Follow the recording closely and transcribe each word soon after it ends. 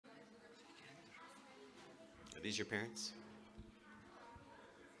Are these your parents?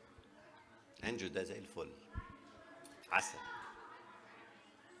 Andrew ده زي الفل. عسل.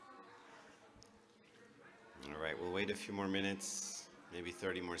 All right, we'll wait a few more minutes, maybe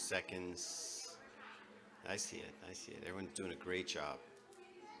 30 more seconds. I see it, I see it. Everyone's doing a great job.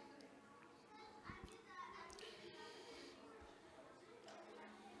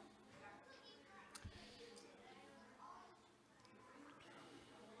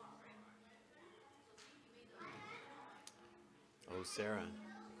 Oh, Sarah.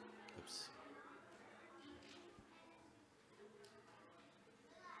 Oops.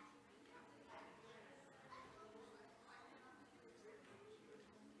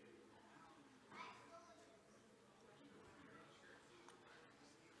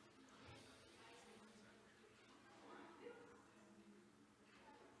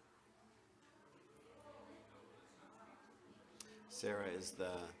 Sarah, is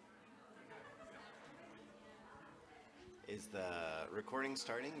the recording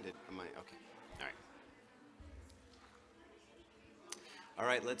starting? Am I okay? All right. All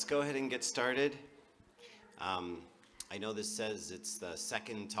right, let's go ahead and get started. I know this says it's the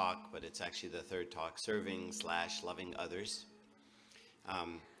second talk, but it's actually the third talk, serving/loving others.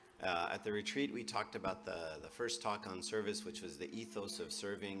 At the retreat, we talked about the first talk on service, which was the ethos of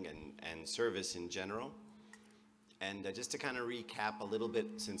serving and service in general. And just to kind of recap a little bit,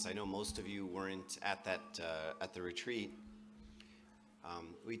 since I know most of you weren't at the retreat,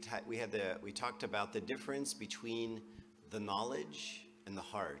 we talked about the difference between the knowledge and the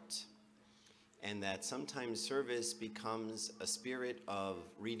heart, and that sometimes service becomes a spirit of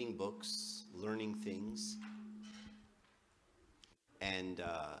reading books, learning things, and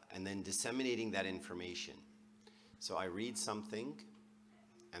then disseminating that information. So I read something,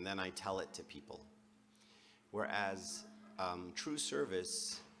 and then I tell it to people. Whereas true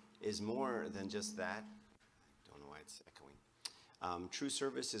service is more than just that. I don't know why it's echoing. True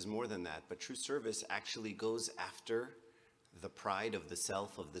service is more than that, but true service actually goes after the pride of the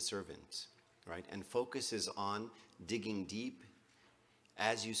self of the servant, right? And focuses on digging deep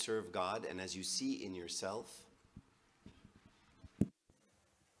as you serve God and as you see in yourself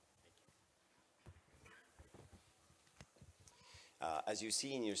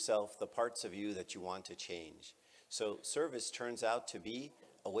the parts of you that you want to change. So service turns out to be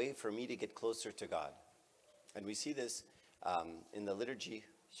a way for me to get closer to God. And we see this in the liturgy.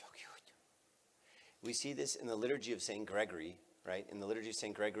 We see this in the liturgy of St. Gregory, right? In the liturgy of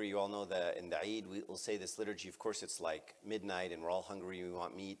St. Gregory, you all know that in the Eid, we'll say this liturgy. Of course, it's like midnight and we're all hungry, we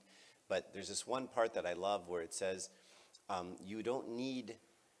want meat. But there's this one part that I love where it says, you don't need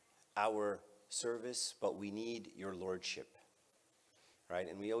our service, but we need your lordship. Right?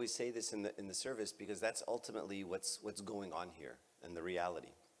 And we always say this in the service because that's ultimately what's going on here and the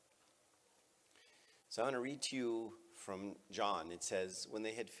reality. So I want to read to you from John. It says, when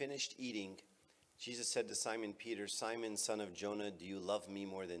they had finished eating, Jesus said to Simon Peter, "Simon, son of Jonah, do you love me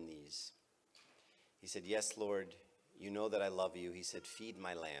more than these?" He said, "Yes, Lord, you know that I love you." He said, "Feed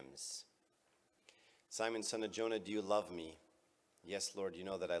my lambs." "Simon, son of Jonah, do you love me?" "Yes, Lord, you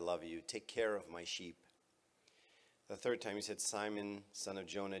know that I love you. Take care of my sheep." The third time he said, "Simon, son of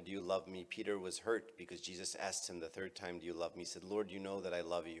Jonah, do you love me?" Peter was hurt because Jesus asked him the third time, "Do you love me?" He said, "Lord, you know that I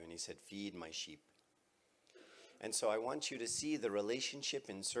love you." And he said, "Feed my sheep." And so I want you to see the relationship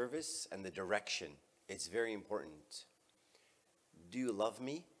in service and the direction. It's very important. Do you love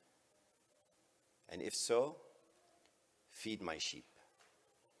me? And if so, feed my sheep.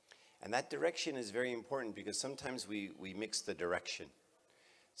 And that direction is very important because sometimes we mix the direction.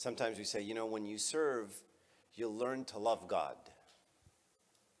 Sometimes we say, when you serve, you'll learn to love God.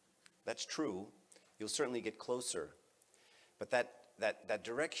 That's true. You'll certainly get closer. But that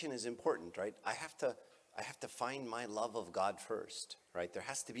direction is important, right? I have to find my love of God first, right? There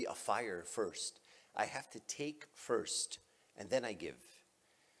has to be a fire first. I have to take first, and then I give.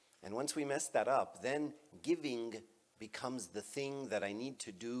 And once we mess that up, then giving becomes the thing that I need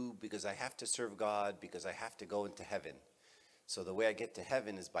to do because I have to serve God, because I have to go into heaven. So the way I get to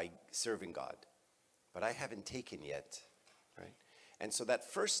heaven is by serving God. But I haven't taken yet, right? And so that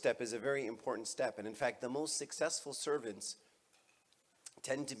first step is a very important step. And in fact, the most successful servants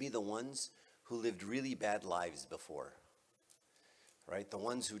tend to be the ones who lived really bad lives before, right? The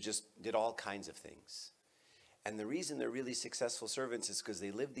ones who just did all kinds of things. And the reason they're really successful servants is because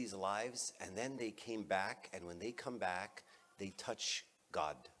they lived these lives and then they came back, and when they come back, they touch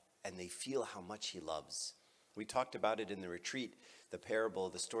God and they feel how much he loves. We talked about it in the retreat, the parable,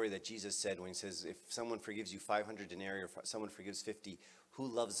 the story that Jesus said when he says, if someone forgives you 500 denarii or someone forgives 50, who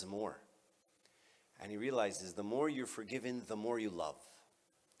loves more? And he realizes the more you're forgiven, the more you love.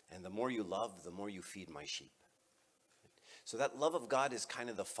 And the more you love, the more you feed my sheep. So that love of God is kind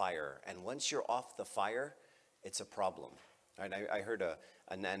of the fire. And once you're off the fire, it's a problem. Right? I heard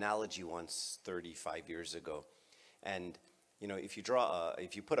an analogy once 35 years ago. And, you know, if you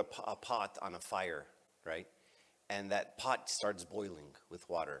put a pot on a fire, right? And that pot starts boiling with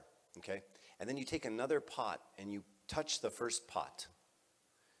water, okay? And then you take another pot and you touch the first pot.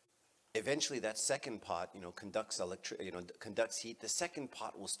 Eventually that second pot, you know, conducts heat. The second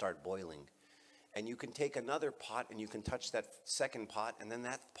pot will start boiling. And you can take another pot and you can touch that second pot, and then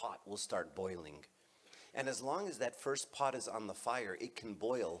that pot will start boiling. And as long as that first pot is on the fire, it can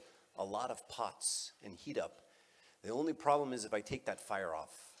boil a lot of pots and heat up. The only problem is if I take that fire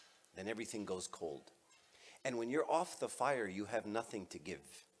off, then everything goes cold. And when you're off the fire, you have nothing to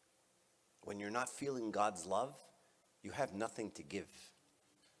give. When you're not feeling God's love, you have nothing to give.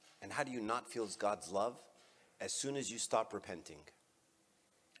 And how do you not feel God's love? As soon as you stop repenting.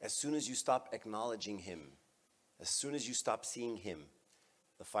 As soon as you stop acknowledging Him, as soon as you stop seeing Him,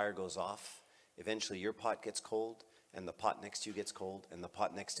 the fire goes off. Eventually your pot gets cold, and the pot next to you gets cold, and the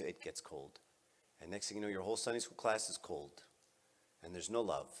pot next to it gets cold. And next thing you know, your whole Sunday school class is cold. And there's no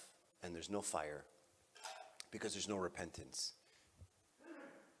love, and there's no fire, because there's no repentance.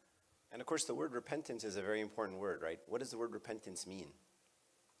 And of course, the word repentance is a very important word, right? What does the word repentance mean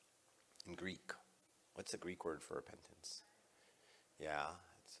in Greek? What's the Greek word for repentance? Yeah.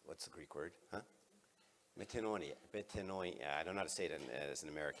 What's the Greek word? Huh? Metanoia. Metanoia. I don't know how to say it as an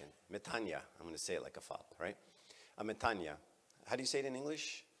American. Metania. I'm going to say it like a fop, right? A metania. How do you say it in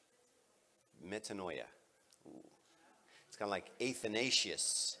English? Metanoia. Ooh. It's kind of like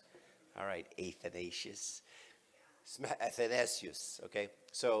Athanasius. All right, Athanasius. Athanasius, okay?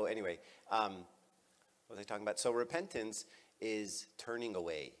 So anyway, what was I talking about? So repentance is turning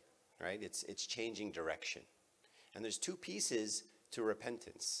away, right? It's changing direction. And there's two pieces to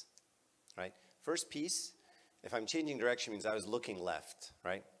repentance, right? First piece, if I'm changing direction, means I was looking left,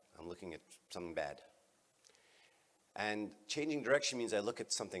 right? I'm looking at something bad. And changing direction means I look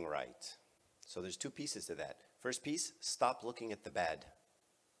at something right. So there's two pieces to that. First piece, stop looking at the bad.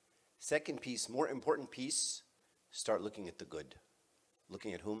 Second piece, more important piece, start looking at the good.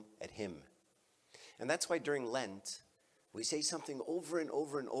 Looking at whom? At Him. And that's why during Lent, we say something over and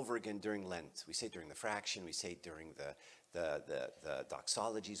over and over again during Lent. We say it during the fraction, we say it during the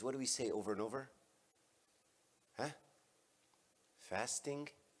doxologies. What do we say over and over? Huh? Fasting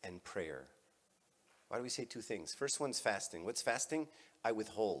and prayer. Why do we say two things? First one's fasting. What's fasting? I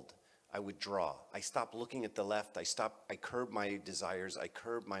withhold. I withdraw. I stop looking at the left. I curb my desires. I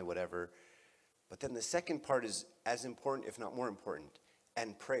curb my whatever. But then the second part is as important, if not more important,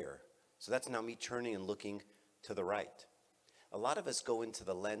 and prayer. So that's now me turning and looking to the right. A lot of us go into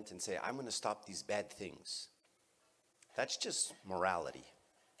the Lent and say, I'm going to stop these bad things. That's just morality.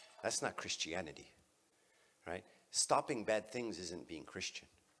 That's not Christianity, right? Stopping bad things isn't being Christian.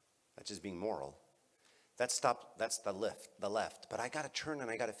 That's just being moral. That's the left. But I got to turn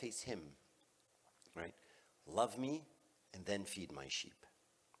and I got to face Him, right? Love me and then feed my sheep.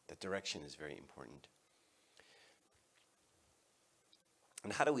 That direction is very important.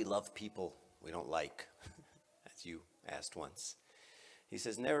 And how do we love people we don't like, as you asked once? He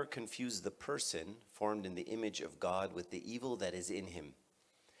says, never confuse the person formed in the image of God with the evil that is in him.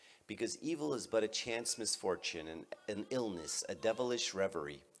 Because evil is but a chance misfortune, an illness, a devilish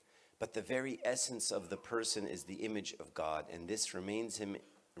reverie. But the very essence of the person is the image of God, and this remains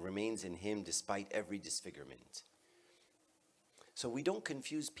in him despite every disfigurement. So we don't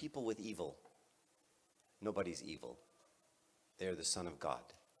confuse people with evil. Nobody's evil. They're the Son of God.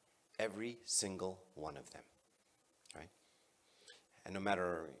 Every single one of them. Right? And no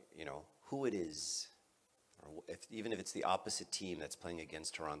matter, who it is, or even if it's the opposite team that's playing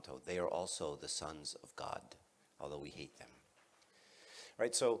against Toronto, they are also the sons of God, although we hate them.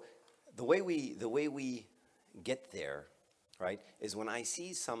 Right? So the way we get there, right, is when I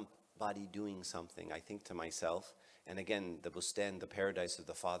see somebody doing something, I think to myself, and again, the Bustan, the paradise of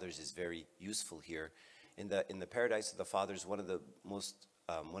the fathers, is very useful here. In the paradise of the fathers, one of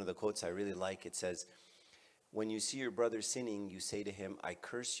the quotes I really like, it says, when you see your brother sinning, you say to him, I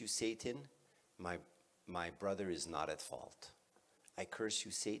curse you, Satan, my brother is not at fault. I curse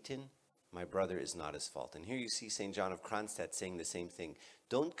you, Satan, my brother is not at fault. And here you see St. John of Kronstadt saying the same thing.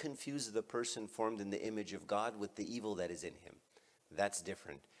 Don't confuse the person formed in the image of God with the evil that is in him. That's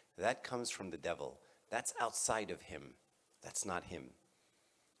different. That comes from the devil. That's outside of him. That's not him.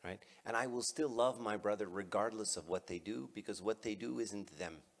 Right? And I will still love my brother regardless of what they do, because what they do isn't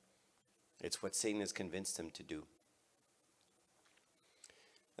them. It's what Satan has convinced them to do.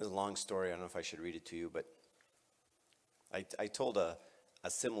 There's a long story. I don't know if I should read it to you, but I told a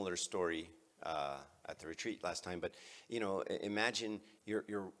similar story at the retreat last time. But imagine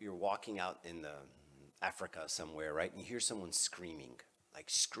you're walking out in the Africa somewhere, right? And you hear someone screaming, like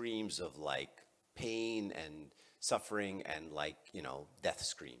screams of like pain and suffering and like death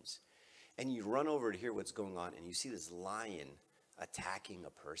screams. And you run over to hear what's going on, and you see this lion attacking a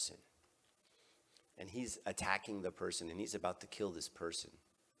person. And he's attacking the person, and he's about to kill this person.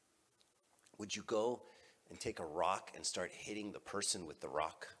 Would you go and take a rock and start hitting the person with the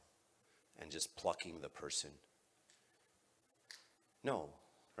rock and just plucking the person? No,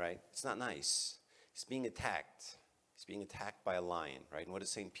 right? It's not nice. He's being attacked. He's being attacked by a lion, right? And what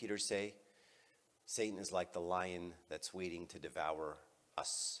does St. Peter say? Satan is like the lion that's waiting to devour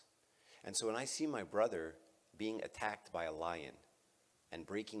us. And so when I see my brother being attacked by a lion and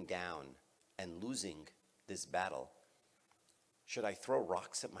breaking down and losing this battle, should I throw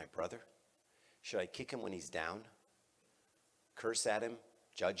rocks at my brother? Should I kick him when he's down? Curse at him,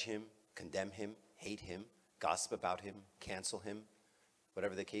 judge him, condemn him, hate him, gossip about him, cancel him,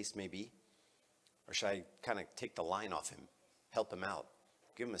 whatever the case may be? Or should I kind of take the line off him, help him out,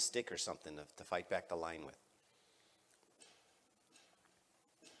 give him a stick or something to fight back the lion with?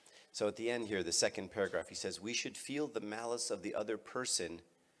 So at the end here, the second paragraph, he says, we should feel the malice of the other person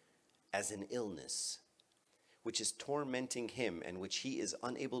as an illness, which is tormenting him and which he is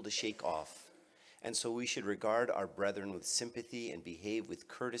unable to shake off. And so we should regard our brethren with sympathy and behave with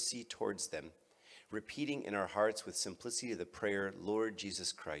courtesy towards them, repeating in our hearts with simplicity the prayer, Lord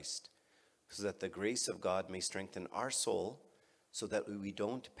Jesus Christ, so that the grace of God may strengthen our soul, so that we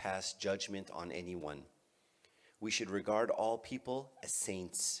don't pass judgment on anyone. We should regard all people as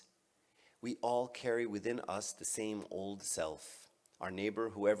saints. We all carry within us the same old self, our neighbor,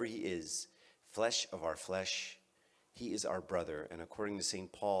 whoever he is, flesh of our flesh. He is our brother, and according to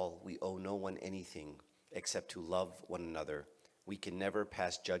St. Paul, we owe no one anything except to love one another. We can never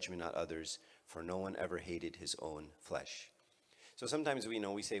pass judgment on others, for no one ever hated his own flesh. So sometimes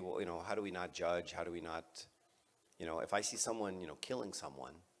we say, well, how do we not judge? How do we not, if I see someone, killing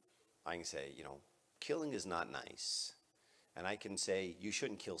someone, I can say, killing is not nice. And I can say, you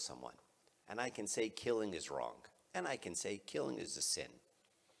shouldn't kill someone. And I can say killing is wrong. And I can say killing is a sin.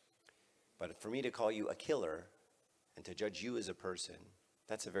 But for me to call you a killer and to judge you as a person,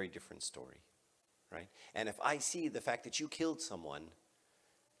 that's a very different story, right? And if I see the fact that you killed someone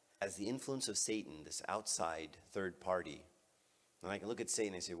as the influence of Satan, this outside third party, and I can look at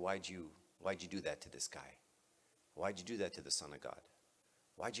Satan and say, why'd you do that to this guy? Why'd you do that to the Son of God?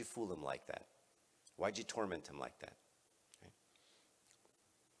 Why'd you fool him like that? Why'd you torment him like that?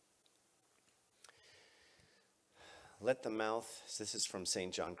 Let the mouth, this is from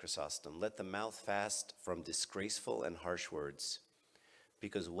St. John Chrysostom, let the mouth fast from disgraceful and harsh words,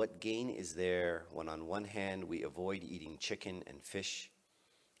 because what gain is there when on one hand we avoid eating chicken and fish,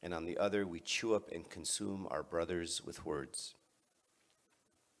 and on the other we chew up and consume our brothers with words?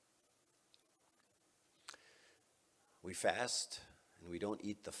 We fast and we don't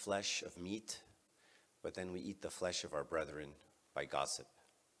eat the flesh of meat, but then we eat the flesh of our brethren by gossip.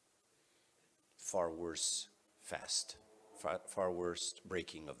 Far worse fast, far worse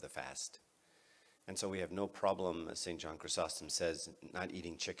breaking of the fast. And so we have no problem, as St. John Chrysostom says, not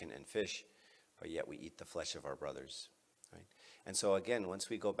eating chicken and fish, but yet we eat the flesh of our brothers, right? And so again,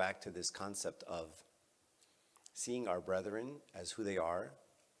 once we go back to this concept of seeing our brethren as who they are,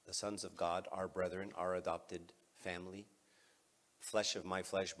 the sons of God, our brethren, our adopted family, flesh of my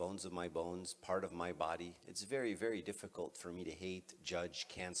flesh, bones of my bones, part of my body, it's very, very difficult for me to hate, judge,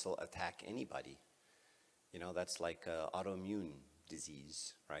 cancel, attack anybody. That's like autoimmune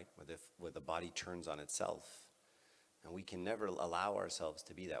disease, right? Where the body turns on itself. And we can never allow ourselves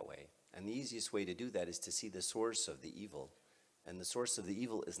to be that way. And the easiest way to do that is to see the source of the evil. And the source of the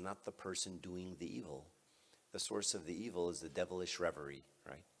evil is not the person doing the evil. The source of the evil is the devilish reverie,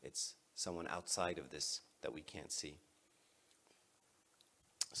 right? It's someone outside of this that we can't see.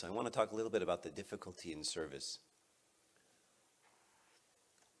 So I want to talk a little bit about the difficulty in service.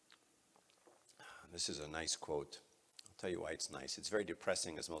 This is a nice quote. I'll tell you why it's nice. It's very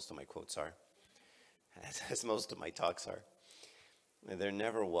depressing, as most of my quotes are, as most of my talks are. There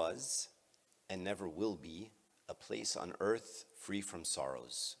never was and never will be a place on earth free from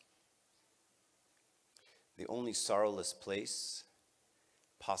sorrows. The only sorrowless place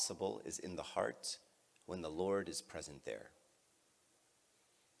possible is in the heart when the Lord is present there.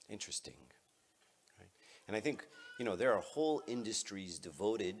 Interesting, right? And I think, there are whole industries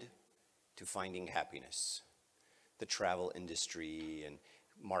devoted to finding happiness. The travel industry and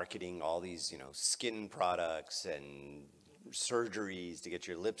marketing all these, skin products and surgeries to get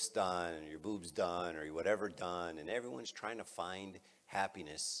your lips done or your boobs done or whatever done. And everyone's trying to find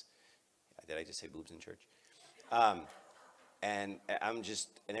happiness Did I just say boobs in church? And and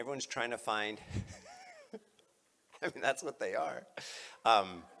everyone's trying to find, I mean, that's what they are.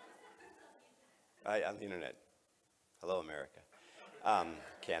 On the internet. Hello, America.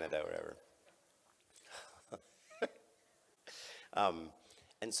 Canada, wherever.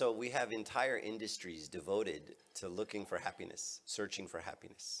 And so we have entire industries devoted to looking for happiness, searching for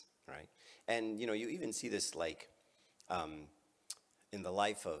happiness, right? And, you even see this like in the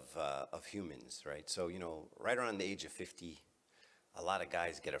life of humans, right? So, right around the age of 50, a lot of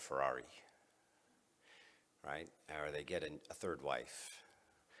guys get a Ferrari, right? Or they get a third wife,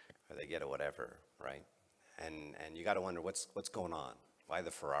 or they get a whatever, right? And you got to wonder what's going on. Why the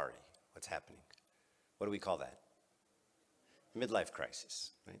Ferrari? What's happening? What do we call that? Midlife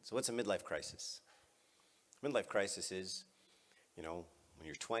crisis, right? So what's a midlife crisis? Midlife crisis is, when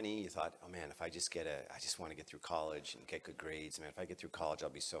you're 20, you thought, oh man, if I just want to get through college and get good grades, man, if I get through college, I'll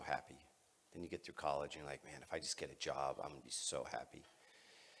be so happy. Then you get through college and you're like, man, if I just get a job, I'm going to be so happy.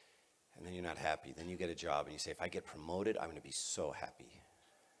 And then you're not happy. Then you get a job and you say, if I get promoted, I'm going to be so happy.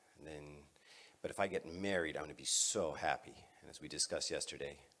 But if I get married, I'm going to be so happy. And as we discussed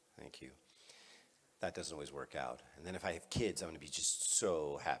yesterday, thank you, that doesn't always work out. And then if I have kids, I'm going to be just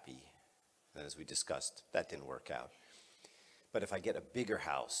so happy. And as we discussed, that didn't work out. But if I get a bigger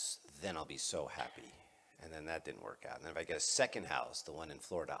house, then I'll be so happy. And then that didn't work out. And then if I get a second house, the one in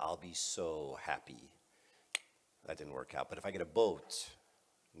Florida, I'll be so happy. That didn't work out. But if I get a boat,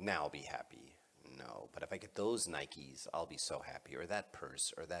 now I'll be happy. No. But if I get those Nikes, I'll be so happy. Or that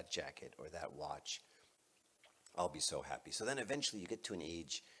purse, or that jacket, or that watch, I'll be so happy. So then eventually you get to an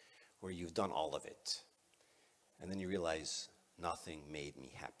age where you've done all of it. And then you realize nothing made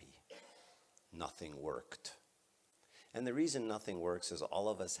me happy. Nothing worked. And the reason nothing works is all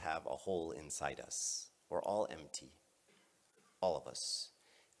of us have a hole inside us. We're all empty. All of us.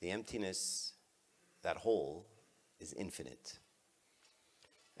 The emptiness, that hole, is infinite.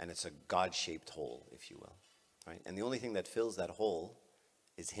 And it's a God-shaped hole, if you will. Right? And the only thing that fills that hole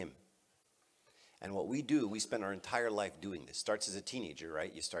is Him. And what we do, we spend our entire life doing this. Starts as a teenager,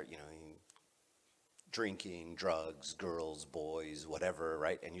 right? You start, drinking, drugs, girls, boys, whatever,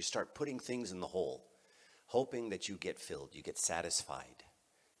 right? And you start putting things in the hole, hoping that you get filled, you get satisfied,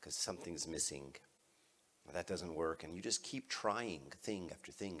 because something's missing. That doesn't work. And you just keep trying thing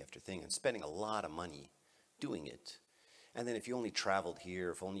after thing after thing and spending a lot of money doing it. And then if you only traveled here,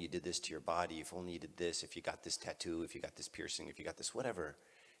 if only you did this to your body, if only you did this, if you got this tattoo, if you got this piercing, if you got this whatever,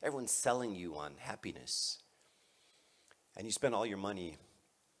 everyone's selling you on happiness. And you spend all your money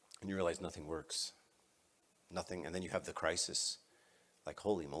and you realize nothing works. Nothing. And then you have the crisis. Like,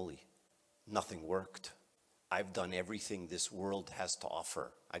 holy moly, nothing worked. I've done everything this world has to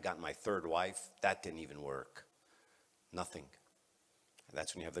offer. I got my third wife. That didn't even work. Nothing. And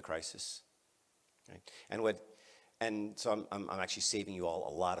that's when you have the crisis. Right? And so I'm actually saving you all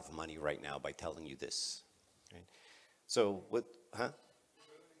a lot of money right now by telling you this. Right? So what,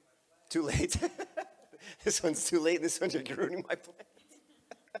 Too late. This one's too late. This one's ruining my plans.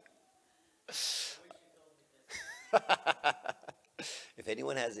 If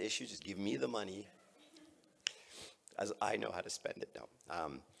anyone has issues, just give me the money, as I know how to spend it. No.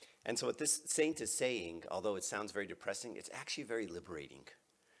 And so what this saint is saying, although it sounds very depressing, it's actually very liberating.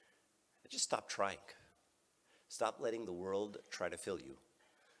 Just stop trying. Stop letting the world try to fill you.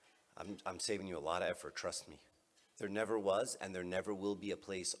 I'm saving you a lot of effort, trust me. There never was and there never will be a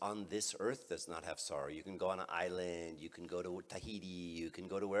place on this earth that does not have sorrow. You can go on an island, you can go to Tahiti, you can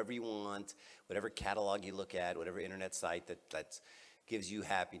go to wherever you want, whatever catalog you look at, whatever internet site that gives you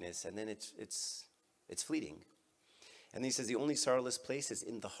happiness, and then it's fleeting. And he says the only sorrowless place is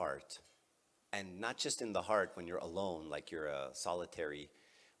in the heart. And not just in the heart when you're alone, like you're solitary,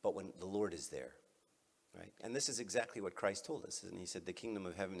 but when the Lord is there. Right? And this is exactly what Christ told us. And he said the kingdom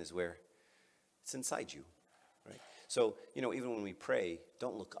of heaven is where? It's inside you. Right? So, even when we pray,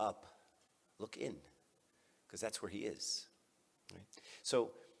 don't look up, look in, because that's where He is. Right?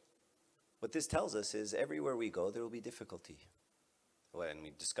 So, what this tells us is everywhere we go, there will be difficulty. Well, and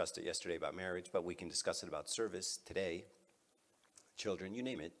we discussed it yesterday about marriage, but we can discuss it about service today, children, you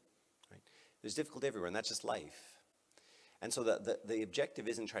name it. Right? There's difficulty everywhere, and that's just life. And so the objective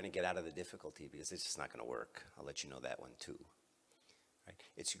isn't trying to get out of the difficulty, because it's just not going to work. I'll let you know that one too. Right?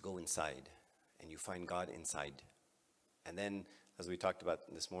 It's you go inside. And you find God inside. And then, as we talked about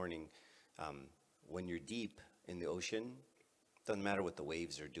this morning, when you're deep in the ocean, doesn't matter what the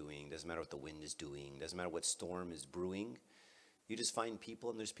waves are doing, doesn't matter what the wind is doing, doesn't matter what storm is brewing. You just find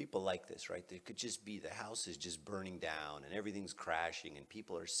people, and there's people like this, right? There could just be, the house is just burning down, and everything's crashing, and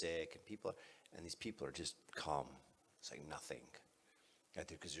people are sick, and these people are just calm. It's like nothing. right?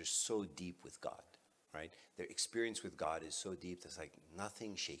 Because they're so deep with God, right? Their experience with God is so deep that's like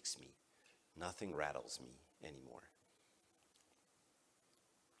nothing shakes me, nothing rattles me anymore.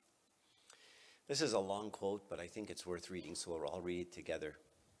 This is a long quote, but I think it's worth reading, so we'll all read it together,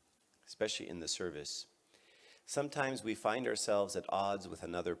 especially in the service. Sometimes we find ourselves at odds with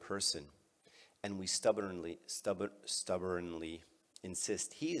another person, and we stubbornly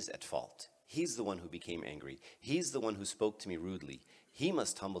insist he is at fault. He's the one who became angry. He's the one who spoke to me rudely. He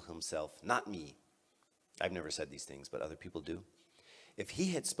must humble himself, not me. I've never said these things, but other people do. If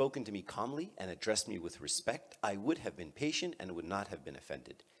he had spoken to me calmly and addressed me with respect, I would have been patient and would not have been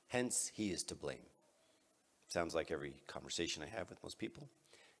offended. Hence, he is to blame. Sounds like every conversation I have with most people,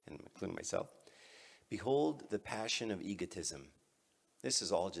 and including myself. Behold the passion of egotism. This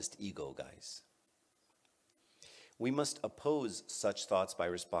is all just ego, guys. We must oppose such thoughts by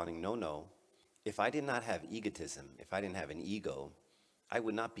responding, no, no. If I did not have egotism, if I didn't have an ego, I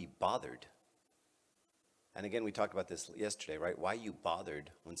would not be bothered. And again, we talked about this yesterday, right? Why are you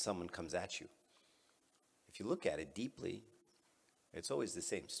bothered when someone comes at you? If you look at it deeply, it's always the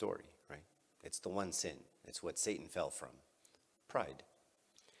same story, right? It's the one sin. It's what Satan fell from. Pride.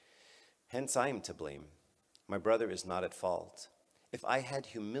 Hence, I am to blame. My brother is not at fault. If I had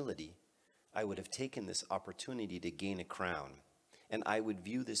humility, I would have taken this opportunity to gain a crown, and I would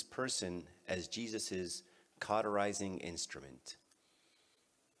view this person as Jesus's cauterizing instrument.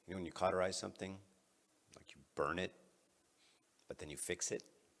 You know, when you cauterize something, like you burn it, but then you fix it.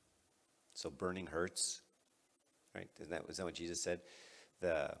 So burning hurts, right? Isn't that what Jesus said?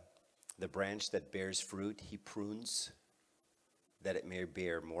 The branch that bears fruit, he prunes, that it may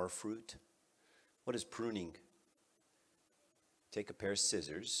bear more fruit. What is pruning? Take a pair of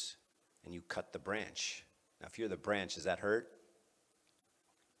scissors and you cut the branch. Now, if you're the branch, does that hurt?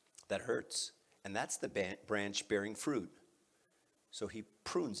 That hurts. And that's the branch bearing fruit. So he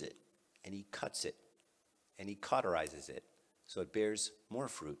prunes it, and he cuts it, and he cauterizes it, so it bears more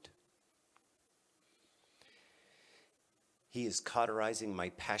fruit. He is cauterizing my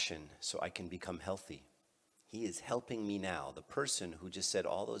passion so I can become healthy. He is helping me now. The person who just said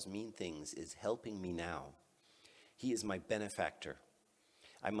all those mean things is helping me now. He is my benefactor.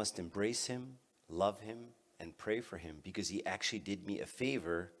 I must embrace him, love him, and pray for him because he actually did me a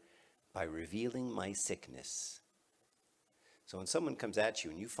favor by revealing my sickness. So when someone comes at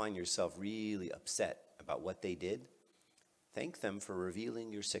you and you find yourself really upset about what they did, thank them for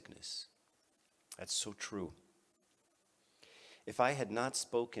revealing your sickness. That's so true. If he had not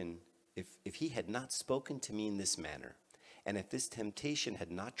spoken to me in this manner, and if this temptation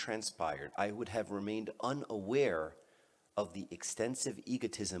had not transpired, I would have remained unaware of the extensive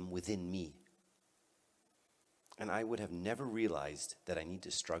egotism within me. And I would have never realized that I need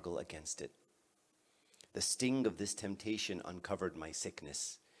to struggle against it. The sting of this temptation uncovered my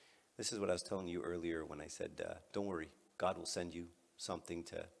sickness. This is what I was telling you earlier when I said, don't worry, God will send you something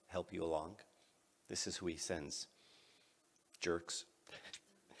to help you along. This is who he sends. Jerks.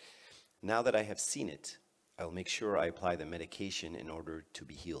 Now that I have seen it, I will make sure I apply the medication in order to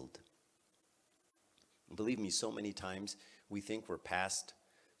be healed. Believe me, so many times we think we're past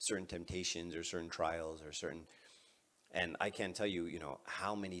certain temptations or certain trials or certain, and I can't tell you,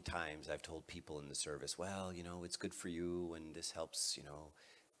 how many times I've told people in the service, well, it's good for you and this helps,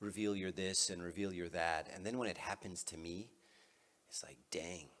 reveal your this and reveal your that. And then when it happens to me, it's like,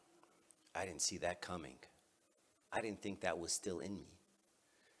 dang, I didn't see that coming. I didn't think that was still in me.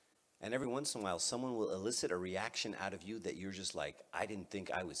 And every once in a while, someone will elicit a reaction out of you that you're just like, I didn't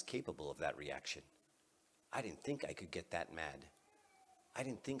think I was capable of that reaction. I didn't think I could get that mad. I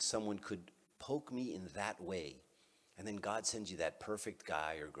didn't think someone could poke me in that way. And then God sends you that perfect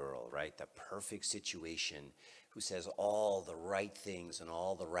guy or girl, right? That perfect situation who says all the right things in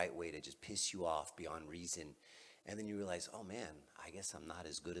all the right way to just piss you off beyond reason. And then you realize, oh man, I guess I'm not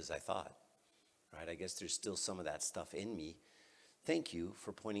as good as I thought, right? I guess there's still some of that stuff in me. Thank you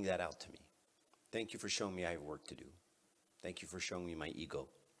for pointing that out to me. Thank you for showing me I have work to do. Thank you for showing me my ego.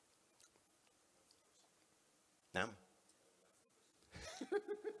 Now,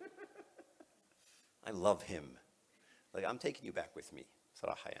 I love him. Like, I'm taking you back with me.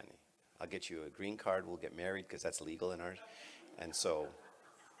 Sarahayani. I'll get you a green card. We'll get married because that's legal in ours. And so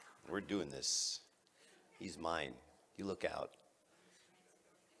we're doing this. He's mine. You look out.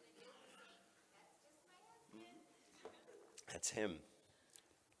 That's him.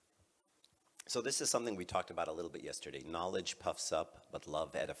 So this is something we talked about a little bit yesterday. Knowledge puffs up, but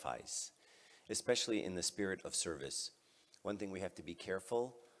love edifies, especially in the spirit of service. One thing we have to be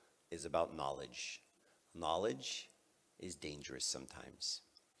careful is about knowledge. Knowledge is dangerous sometimes,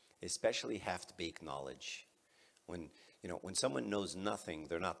 especially half-baked knowledge. When You know, when someone knows nothing,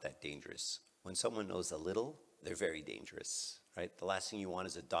 they're not that dangerous. When someone knows a little, they're very dangerous, right? The last thing you want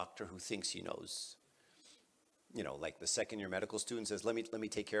is a doctor who thinks he knows. You know, like the second-year medical student says, let me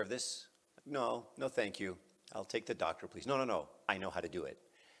take care of this. No, no, thank you. I'll take the doctor, please. No, no, no, I know how to do it.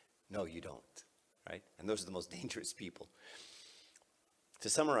 No, you don't, right? And those are the most dangerous people. To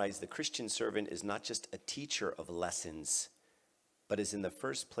summarize, the Christian servant is not just a teacher of lessons, but is in the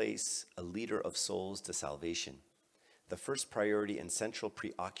first place a leader of souls to salvation. The first priority and central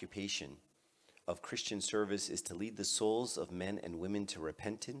preoccupation of Christian service is to lead the souls of men and women to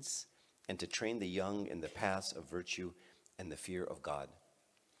repentance and to train the young in the paths of virtue and the fear of God.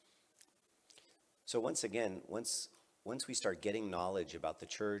 So once again, once we start getting knowledge about the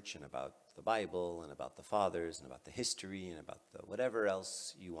church and about the Bible and about the fathers and about the history and about the whatever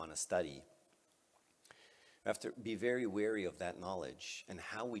else you want to study, we have to be very wary of that knowledge and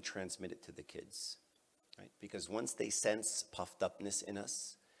how we transmit it to the kids, right? Because once they sense puffed upness in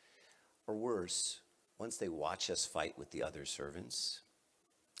us, or worse, once they watch us fight with the other servants,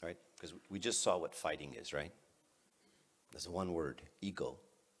 right? Because we just saw what fighting is, right? There's one word, ego.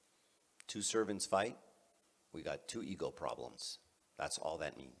 Two servants fight, we got two ego problems. That's all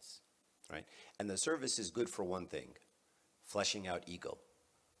that means, right? And the service is good for one thing, fleshing out ego,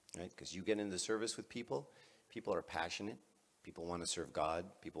 right? Because you get into service with people, people are passionate, people want to serve God,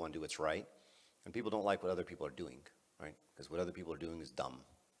 people want to do what's right, and people don't like what other people are doing, right? Because what other people are doing is dumb.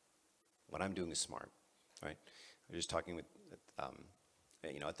 What I'm doing is smart, right? I was just talking with,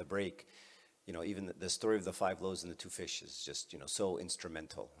 at the break, even the story of the 5 loaves and the 2 fish is just, so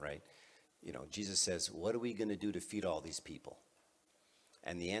instrumental, right? Jesus says, what are we going to do to feed all these people?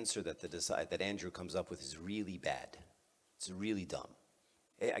 And the answer that Andrew comes up with is really bad. It's really dumb.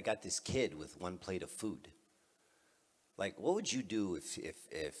 Hey, I got this kid with 1 plate of food. Like, what would you do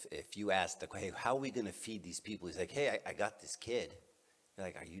if you asked, hey, how are we going to feed these people? He's like, hey, I got this kid. You're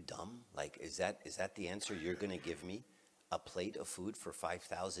like, are you dumb? Like, is that the answer you're going to give me? A plate of food for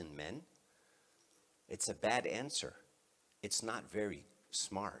 5,000 men? It's a bad answer. It's not very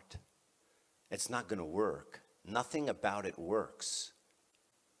smart. It's not going to work. Nothing about it works.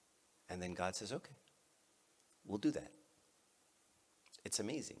 And then God says, okay, we'll do that. It's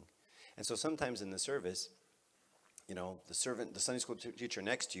amazing. And so sometimes in the service, the Sunday school teacher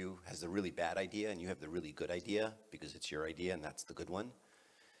next to you has the really bad idea and you have the really good idea because it's your idea and that's the good one.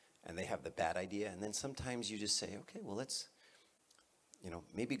 And they have the bad idea. And then sometimes you just say, okay, well, let's,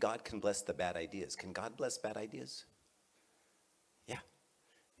 maybe God can bless the bad ideas. Can God bless bad ideas? Yeah.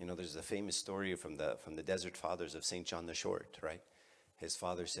 There's a famous story from the Desert Fathers of St. John the Short, right? His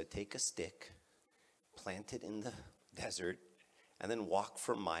father said, take a stick, plant it in the desert, and then walk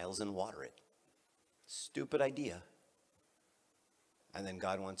for miles and water it. Stupid idea. And then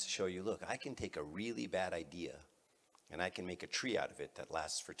God wants to show you, look, I can take a really bad idea and I can make a tree out of it that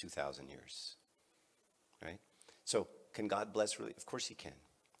lasts for 2,000 years, right? So can God bless really? Of course he can,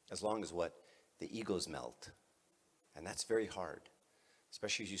 as long as what? The egos melt. And that's very hard,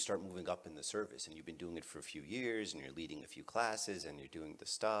 especially as you start moving up in the service and you've been doing it for a few years and you're leading a few classes and you're doing the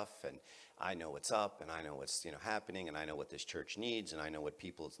stuff and I know what's up and I know what's happening and I know what this church needs and I know what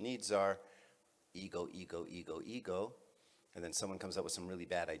people's needs are. Ego, ego, ego, ego. And then someone comes up with some really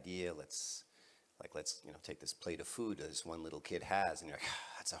bad idea. Let's take this plate of food that this one little kid has, and you're like,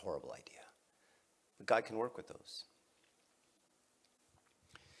 that's a horrible idea. But God can work with those.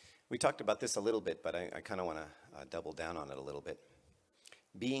 We talked about this a little bit, but I kind of want to double down on it a little bit.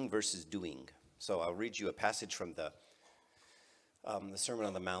 Being versus doing. So I'll read you a passage from the Sermon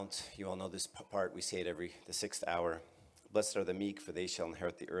on the Mount. You all know this part. We say it the 6th hour. Blessed are the meek, for they shall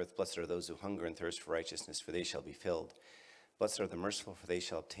inherit the earth. Blessed are those who hunger and thirst for righteousness, for they shall be filled. Blessed are the merciful, for they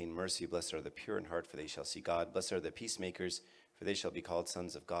shall obtain mercy. Blessed are the pure in heart, for they shall see God. Blessed are the peacemakers, for they shall be called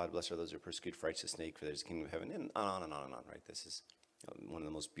sons of God. Blessed are those who are persecuted for righteousness' sake, for there is the kingdom of heaven. And on and on and on, right? This is one of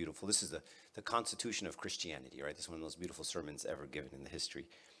the most beautiful. This is the constitution of Christianity, right? This is one of the most beautiful sermons ever given in the history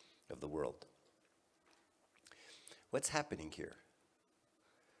of the world. What's happening here?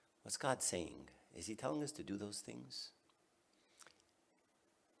 What's God saying? Is he telling us to do those things?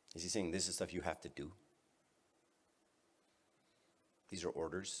 Is he saying this is stuff you have to do? These are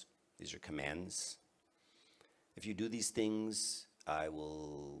orders. These are commands. If you do these things, I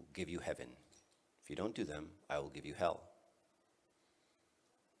will give you heaven. If you don't do them, I will give you hell.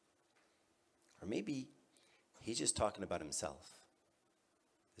 Or maybe he's just talking about himself.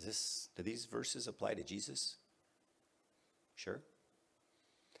 Do these verses apply to Jesus? Sure.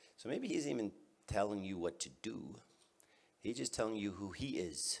 So maybe he isn't even telling you what to do. He's just telling you who he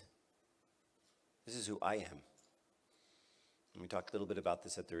is. This is who I am. We talked a little bit about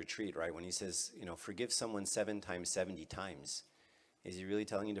this at the retreat, right? When he says, forgive someone 7 times, 70 times. Is he really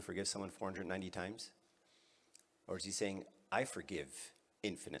telling you to forgive someone 490 times? Or is he saying, I forgive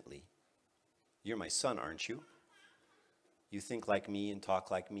infinitely? You're my son, aren't you? You think like me and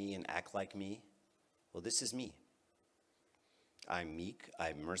talk like me and act like me. Well, this is me. I'm meek,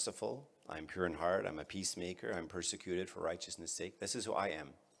 I'm merciful, I'm pure in heart, I'm a peacemaker, I'm persecuted for righteousness' sake. This is who I am.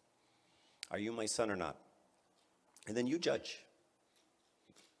 Are you my son or not? And then you judge.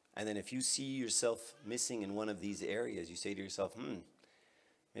 And then if you see yourself missing in one of these areas, you say to yourself,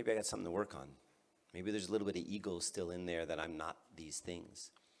 maybe I got something to work on. Maybe there's a little bit of ego still in there that I'm not these things.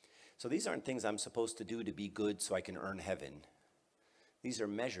 So these aren't things I'm supposed to do to be good so I can earn heaven. These are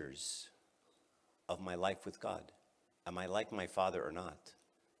measures of my life with God. Am I like my Father or not?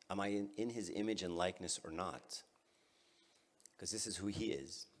 Am I in his image and likeness or not? Because this is who he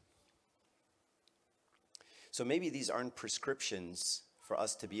is. So maybe these aren't prescriptions for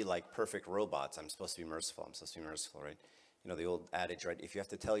us to be like perfect robots. I'm supposed to be merciful. I'm supposed to be merciful, right? The old adage, right? If you have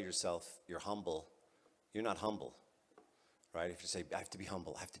to tell yourself you're humble, you're not humble, right? If you say, I have to be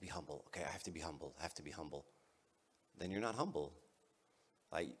humble, I have to be humble. Okay, I have to be humble, I have to be humble. Then you're not humble.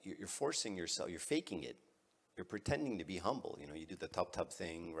 Like you're forcing yourself, you're faking it. You're pretending to be humble. You do the tub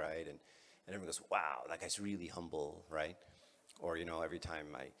thing, right? And everyone goes, wow, that guy's really humble, right? Or, every time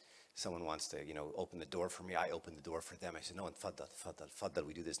someone wants to, open the door for me, I open the door for them. I say, no, and faddal,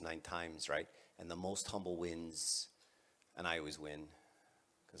 we do this 9 times, right? And the most humble wins, and I always win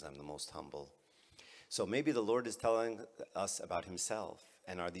because I'm the most humble. So maybe the Lord is telling us about himself.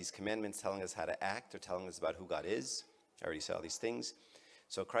 And are these commandments telling us how to act or telling us about who God is? I already said all these things.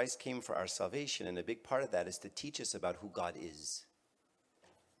 So Christ came for our salvation, and a big part of that is to teach us about who God is.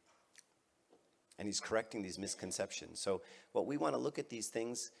 And he's correcting these misconceptions. So what we want to look at these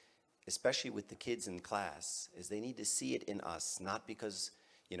things, especially with the kids in class, is they need to see it in us, not because,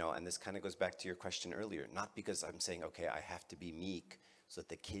 and this kind of goes back to your question earlier, not because I'm saying, okay, I have to be meek so that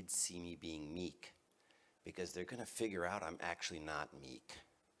the kids see me being meek, because they're going to figure out I'm actually not meek.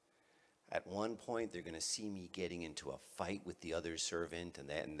 At one point, they're going to see me getting into a fight with the other servant,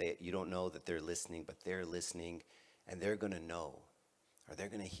 and you don't know that they're listening, but they're listening, and they're going to know, or they're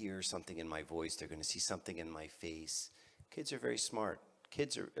going to hear something in my voice. They're going to see something in my face. Kids are very smart.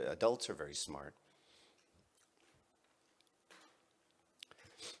 Adults are very smart.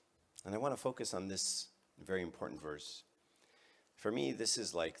 And I want to focus on this very important verse. For me, this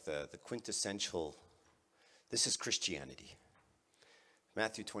is like the quintessential, this is Christianity.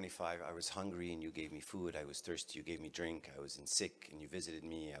 Matthew 25, I was hungry and you gave me food. I was thirsty, you gave me drink. I was sick and you visited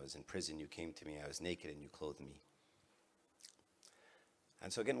me. I was in prison, you came to me. I was naked and you clothed me.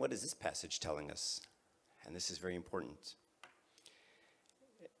 And so again, what is this passage telling us? And this is very important.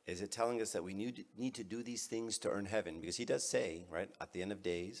 Is it telling us that we need to do these things to earn heaven? Because he does say, right, at the end of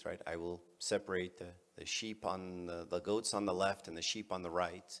days, right, I will separate the sheep on the goats on the left and the sheep on the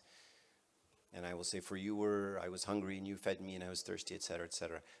right. And I will say, I was hungry and you fed me, and I was thirsty, etc.,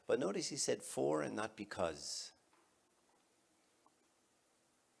 etc. But notice he said for and not because.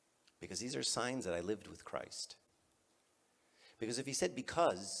 Because these are signs that I lived with Christ. Because if he said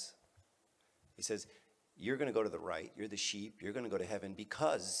because, he says, you're going to go to the right, you're the sheep, you're going to go to heaven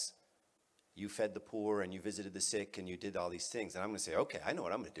because you fed the poor and you visited the sick and you did all these things. And I'm going to say, okay, I know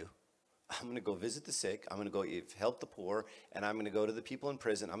what I'm going to do. I'm going to go visit the sick, I'm going to go help the poor, and I'm going to go to the people in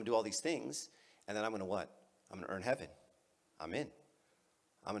prison. I'm going to do all these things. And then I'm going to what? I'm going to earn heaven. I'm in.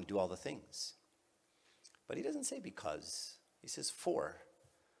 I'm going to do all the things. But he doesn't say because. He says for.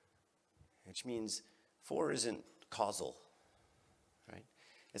 Which means for isn't causal. Right?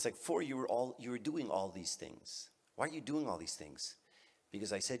 It's like for you were doing all these things. Why are you doing all these things?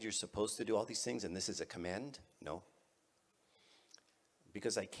 Because I said you're supposed to do all these things and this is a command? No.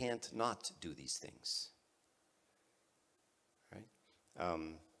 Because I can't not do these things. Right?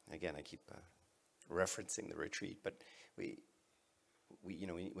 Again, I keep referencing the retreat, but we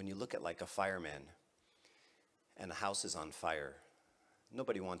when you look at like a fireman and a house is on fire,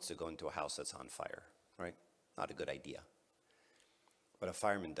 nobody wants to go into a house that's on fire, right? Not a good idea. But a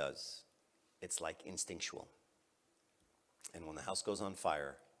fireman does. It's like instinctual. And when the house goes on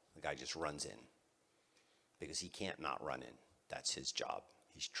fire, the guy just runs in because he can't not run in. That's his job.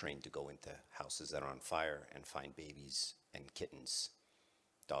 He's trained to go into houses that are on fire and find babies and kittens,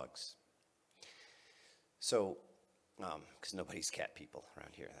 dogs. So, because nobody's cat people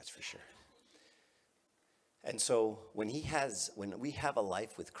around here, that's for sure. And so when we have a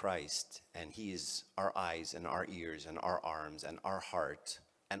life with Christ and he is our eyes and our ears and our arms and our heart,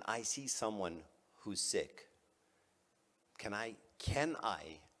 and I see someone who's sick, can I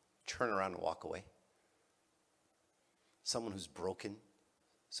turn around and walk away? someone who's broken,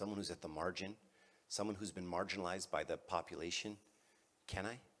 someone who's at the margin, someone who's been marginalized by the population? Can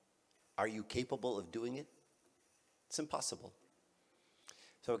I? Are you capable of doing it? It's impossible.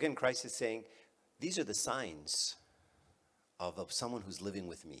 So again, Christ is saying, these are the signs of someone who's living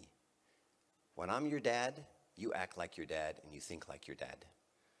with me. When I'm your dad, you act like your dad and you think like your dad.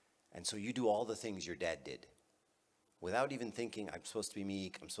 And so you do all the things your dad did without even thinking, I'm supposed to be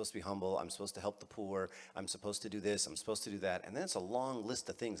meek, I'm supposed to be humble, I'm supposed to help the poor, I'm supposed to do this, I'm supposed to do that. And then it's a long list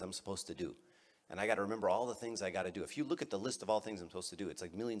of things I'm supposed to do. And I got to remember all the things I got to do. If you look at the list of all things I'm supposed to do, it's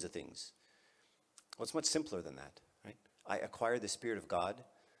like millions of things. Well, it's much simpler than that, right? I acquire the Spirit of God,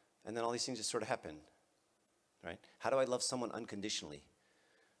 and then all these things just sort of happen, right? How do I love someone unconditionally?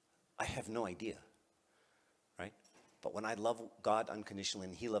 I have no idea, right? But when I love God unconditionally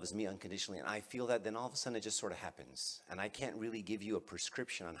and he loves me unconditionally and I feel that, then all of a sudden it just sort of happens. And I can't really give you a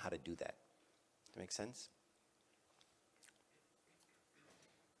prescription on how to do that. Does that make sense?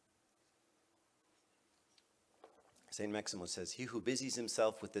 St. Maximus says, he who busies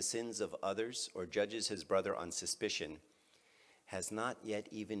himself with the sins of others or judges his brother on suspicion has not yet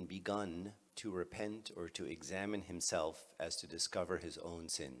even begun to repent or to examine himself as to discover his own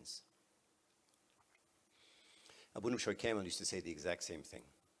sins. Abunum Shor used to say the exact same thing.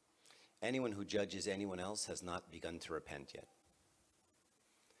 Anyone who judges anyone else has not begun to repent yet.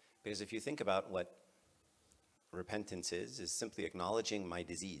 Because if you think about what repentance is simply acknowledging my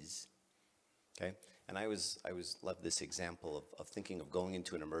disease. Okay? And I always love this example of thinking of going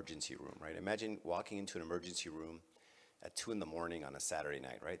into an emergency room, right? Imagine walking into an emergency room at 2 in the morning on a Saturday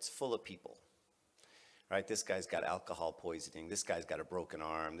night, right? It's full of people. Right, this guy's got alcohol poisoning. This guy's got a broken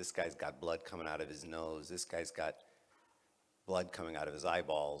arm. This guy's got blood coming out of his nose. This guy's got blood coming out of his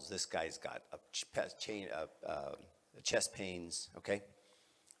eyeballs. This guy's got chest pains, okay?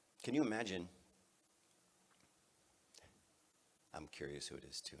 Can you imagine? I'm curious who it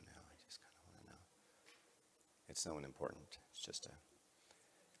is too now. I just kind of want to know. It's no one important. It's just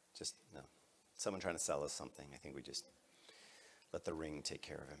no. Someone trying to sell us something. I think we just let the ring take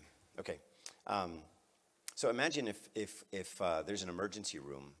care of him. Okay. So imagine if there's an emergency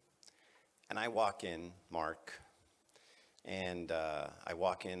room, and I walk in, Mark, and I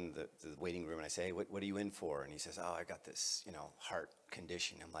walk in the waiting room, and I say, hey, what are you in for? And he says, oh, I got this, heart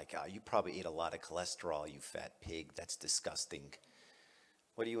condition. I'm like, oh, you probably ate a lot of cholesterol, you fat pig. That's disgusting.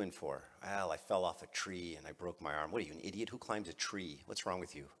 What are you in for? Well, I fell off a tree, and I broke my arm. What are you, an idiot? Who climbs a tree? What's wrong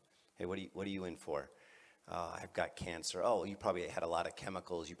with you? Hey, what are you in for? I've got cancer. Oh, you probably had a lot of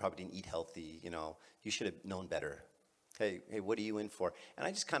chemicals. You probably didn't eat healthy. You should have known better. Hey, what are you in for? And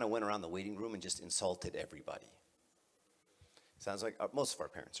I just kind of went around the waiting room and just insulted everybody. Sounds like most of our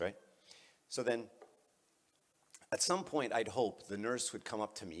parents, right? So then, at some point, I'd hope the nurse would come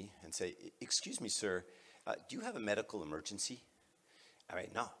up to me and say, excuse me, sir, do you have a medical emergency? All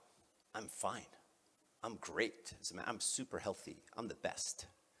right, no, I'm fine. I'm great. I'm super healthy. I'm the best.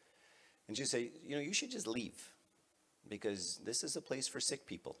 And she'd say, you should just leave because this is a place for sick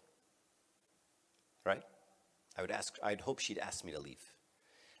people, right? I'd hope she'd ask me to leave.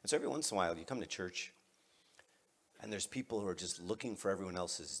 And so every once in a while you come to church and there's people who are just looking for everyone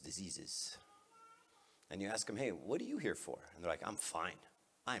else's diseases. And you ask them, hey, what are you here for? And they're like, I'm fine.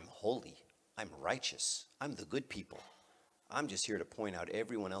 I'm holy. I'm righteous. I'm the good people. I'm just here to point out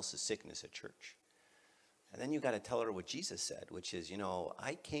everyone else's sickness at church. And then you got to tell her what Jesus said, which is,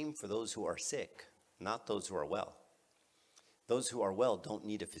 I came for those who are sick, not those who are well. Those who are well don't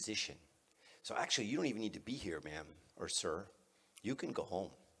need a physician. So actually, you don't even need to be here, ma'am or sir. You can go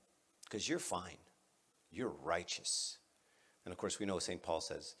home because you're fine. You're righteous. And of course, we know St. Paul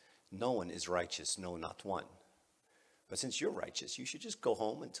says, no one is righteous, no, not one. But since you're righteous, you should just go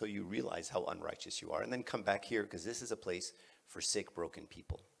home until you realize how unrighteous you are and then come back here because this is a place for sick, broken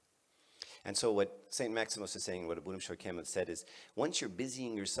people. And so what St. Maximus is saying, what Abunum Shor said is, once you're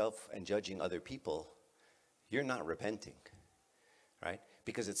busying yourself and judging other people, you're not repenting, right?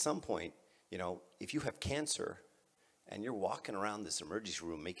 Because at some point, if you have cancer and you're walking around this emergency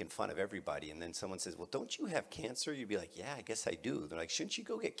room making fun of everybody, and then someone says, well, don't you have cancer? You'd be like, yeah, I guess I do. They're like, shouldn't you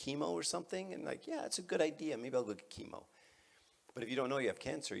go get chemo or something? And like, yeah, it's a good idea. Maybe I'll go get chemo. But if you don't know you have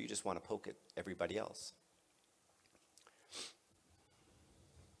cancer, you just want to poke at everybody else.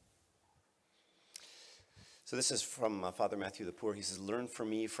 So this is from Father Matthew the Poor. He says, learn from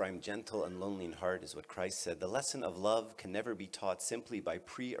me, for I am gentle and lonely in heart, is what Christ said. The lesson of love can never be taught simply by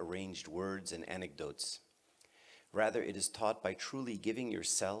pre-arranged words and anecdotes. Rather, it is taught by truly giving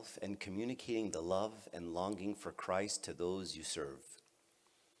yourself and communicating the love and longing for Christ to those you serve.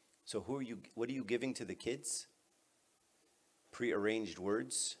 So what are you giving to the kids? Pre-arranged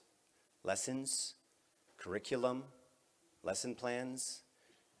words, lessons, curriculum, lesson plans,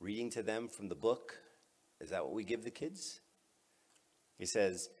 reading to them from the book. Is that what we give the kids? He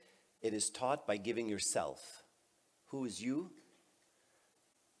says, it is taught by giving yourself. Who is you?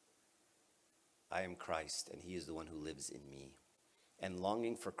 I am Christ, and he is the one who lives in me. And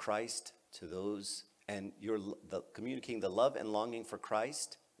longing for Christ to those, and you're communicating the love and longing for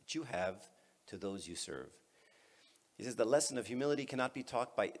Christ that you have to those you serve. He says the lesson of humility cannot be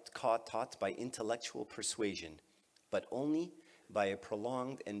taught by intellectual persuasion, but only by a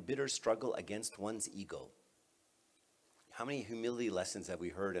prolonged and bitter struggle against one's ego. How many humility lessons have we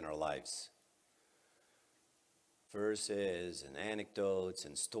heard in our lives? Verses and anecdotes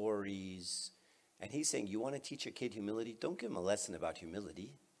and stories. And he's saying, you want to teach a kid humility? Don't give him a lesson about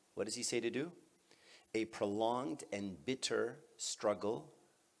humility. What does he say to do? A prolonged and bitter struggle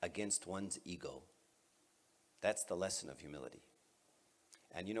against one's ego. That's the lesson of humility.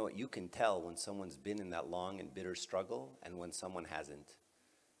 And you know what? You can tell when someone's been in that long and bitter struggle and when someone hasn't.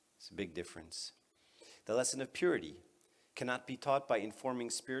 It's a big difference. The lesson of purity cannot be taught by informing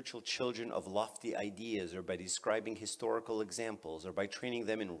spiritual children of lofty ideas or by describing historical examples or by training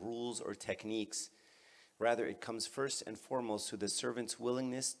them in rules or techniques. Rather, it comes first and foremost through the servant's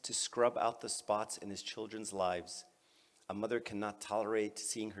willingness to scrub out the spots in his children's lives. A mother cannot tolerate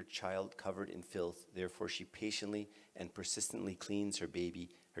seeing her child covered in filth. Therefore, she patiently and persistently cleans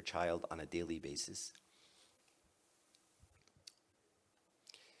her child on a daily basis.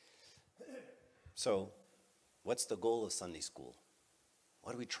 So, what's the goal of Sunday school?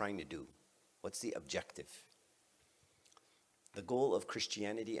 What are we trying to do? What's the objective? The goal of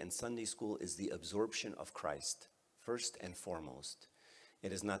Christianity and Sunday school is the absorption of Christ, first and foremost.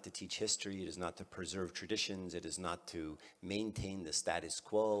 It is not to teach history. It is not to preserve traditions. It is not to maintain the status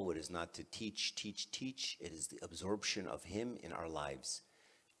quo. It is not to teach. It is the absorption of him in our lives.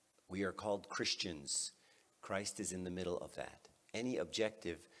 We are called Christians. Christ is in the middle of that. Any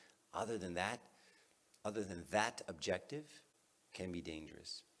objective other than that objective can be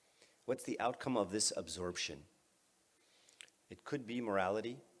dangerous. What's the outcome of this absorption? It could be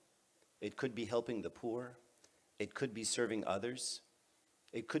morality. It could be helping the poor. It could be serving others.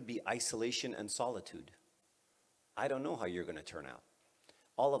 It could be isolation and solitude. I don't know how you're going to turn out.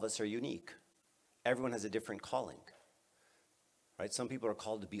 All of us are unique. Everyone has a different calling. Right? Some people are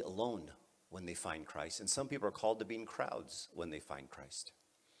called to be alone when they find Christ, and some people are called to be in crowds when they find Christ.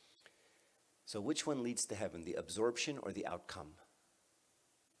 So which one leads to heaven, the absorption or the outcome?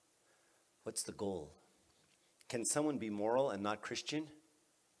 What's the goal? Can someone be moral and not Christian?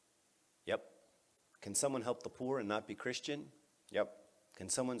 Yep. Can someone help the poor and not be Christian? Yep. Can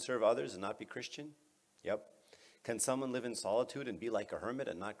someone serve others and not be Christian? Yep. Can someone live in solitude and be like a hermit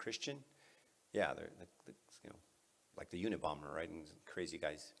and not Christian? Yeah, they're like the Unabomber, right? And crazy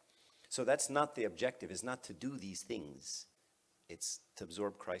guys. So that's not the objective. It's not to do these things. It's to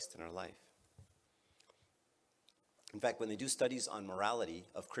absorb Christ in our life. In fact, when they do studies on morality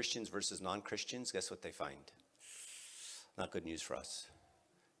of Christians versus non-Christians, guess what they find? Not good news for us.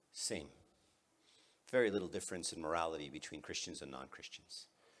 Same. Very little difference in morality between Christians and non-Christians.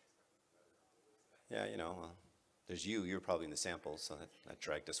 Yeah, there's you're probably in the sample, so that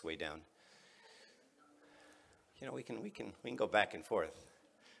dragged us way down. We can go back and forth.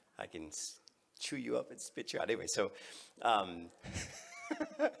 I can chew you up and spit you out. Anyway, so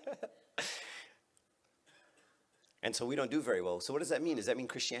and so we don't do very well. So what does that mean? Does that mean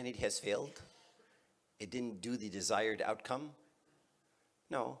Christianity has failed? It didn't do the desired outcome?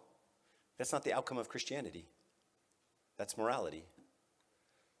 No. That's not the outcome of Christianity. That's morality.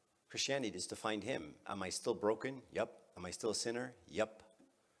 Christianity is to find him. Am I still broken? Yep. Am I still a sinner? Yep.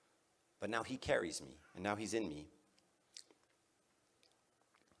 But now he carries me, and now he's in me.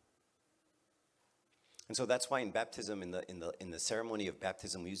 And so that's why in baptism, in the ceremony of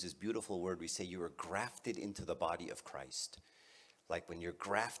baptism, we use this beautiful word. We say you are grafted into the body of Christ. Like when you're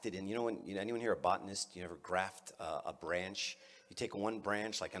grafted in, anyone here a botanist? You ever graft a branch? You take one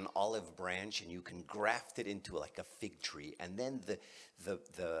branch, like an olive branch, and you can graft it into like a fig tree. And then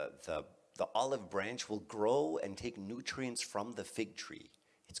the olive branch will grow and take nutrients from the fig tree.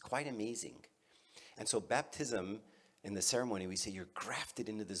 It's quite amazing. And so baptism, in the ceremony, we say you're grafted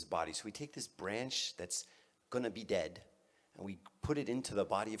into this body. So we take this branch that's going to be dead, and we put it into the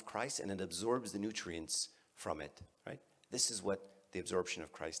body of Christ, and it absorbs the nutrients from it, right? This is what the absorption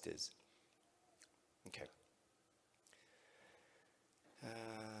of Christ is. Okay.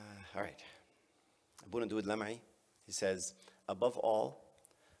 All right. Abuna Duud Lamai, he says, above all,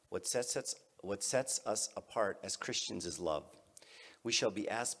 what sets us apart as Christians is love. We shall be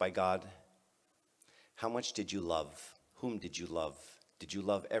asked by God, how much did you love? Whom did you love? Did you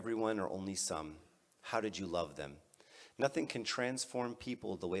love everyone or only some? How did you love them? Nothing can transform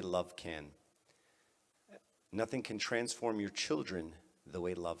people the way love can. Nothing can transform your children the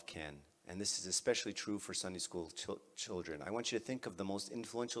way love can. And this is especially true for Sunday school children. I want you to think of the most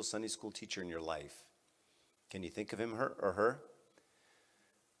influential Sunday school teacher in your life. Can you think of him or her?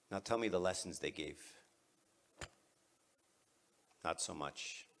 Now tell me the lessons they gave. Not so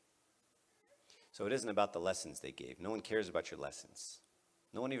much. So it isn't about the lessons they gave. No one cares about your lessons.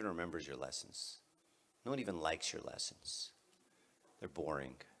 No one even remembers your lessons. No one even likes your lessons. They're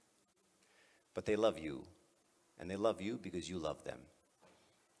boring. But they love you. And they love you because you love them.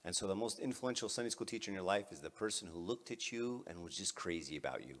 And so the most influential Sunday school teacher in your life is the person who looked at you and was just crazy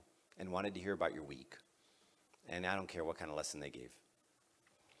about you and wanted to hear about your week. And I don't care what kind of lesson they gave.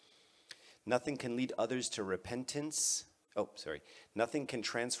 Nothing can lead others to repentance. Nothing can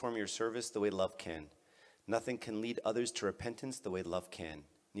transform your service the way love can. Nothing can lead others to repentance the way love can.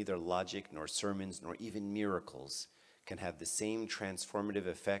 Neither logic nor sermons nor even miracles can have the same transformative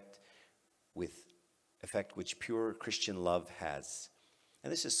effect which pure Christian love has.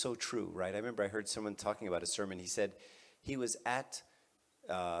 And this is so true, right? I remember I heard someone talking about a sermon. He said he was at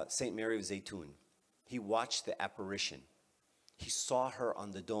St. Mary of Zaytun. He watched the apparition. He saw her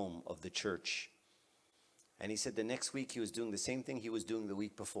on the dome of the church. And he said the next week he was doing the same thing he was doing the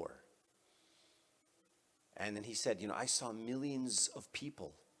week before. And then he said, I saw millions of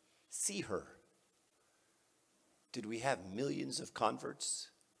people see her. Did we have millions of converts?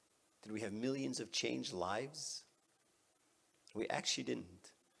 Did we have millions of changed lives? We actually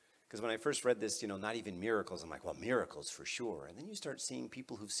didn't. Because when I first read this, not even miracles, I'm like, well, miracles for sure. And then you start seeing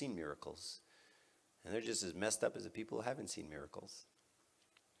people who've seen miracles. And they're just as messed up as the people who haven't seen miracles.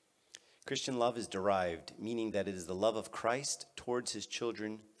 Christian love is derived, meaning that it is the love of Christ towards his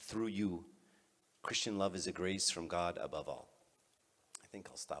children through you. Christian love is a grace from God above all. I think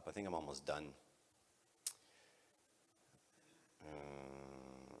I'll stop. I think I'm almost done.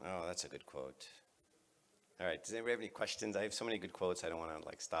 Oh, that's a good quote. All right, does anybody have any questions? I have so many good quotes, I don't want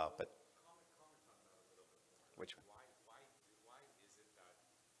to stop, but which one? Why is it that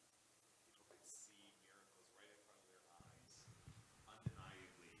people can see miracles right in front of their eyes,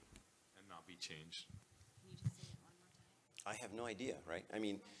 undeniably, and not be changed? Can you just say it one more time? I have no idea, right? I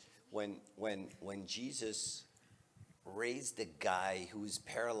mean, when Jesus raised the guy who was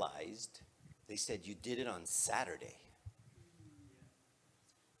paralyzed, they said, you did it on Saturday.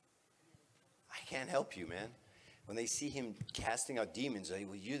 I can't help you, man. When they see him casting out demons, they say,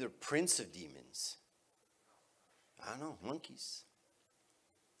 well, you're the prince of demons. I don't know, monkeys.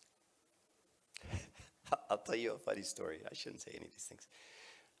 I'll tell you a funny story. I shouldn't say any of these things.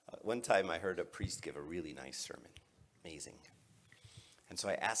 One time I heard a priest give a really nice sermon. Amazing. And so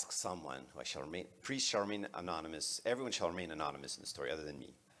I asked someone, priest shall remain anonymous. Everyone shall remain anonymous in the story other than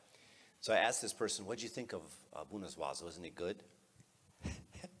me. So I asked this person, what did you think of Abuna's Wazo? Wasn't it good?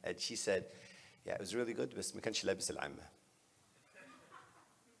 And she said, yeah, it was really good, بس ما كانش لابس العمة.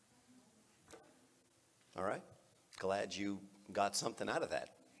 All right, glad you got something out of that.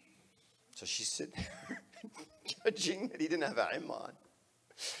 So she's sitting there judging that he didn't have an imam on.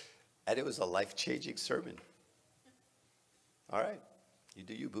 And it was a life-changing sermon. All right, you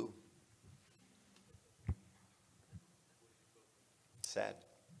do you, boo. Sad.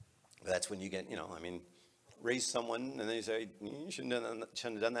 But that's when you get, raise someone and then you say, you shouldn't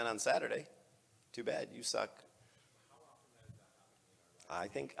have done that on Saturday. Too bad, you suck. I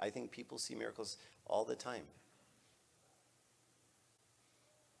think people see miracles all the time.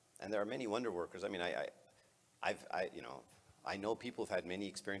 And there are many wonder workers. I mean, I know people who've had many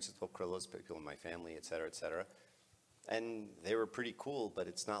experiences with Krilos, people in my family, et cetera, and they were pretty cool, but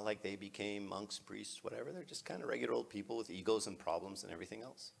it's not like they became monks, priests, whatever. They're just kind of regular old people with egos and problems and everything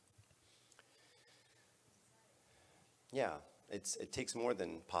else. Yeah, it takes more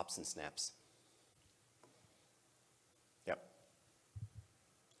than pops and snaps. Yep.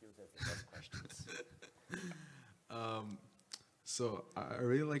 Questions. So I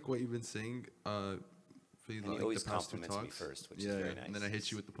really like what you've been saying. For you, and he always compliments me first, which is very nice. And then I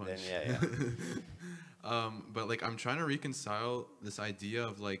hit you with the punch. Then, yeah. But I'm trying to reconcile this idea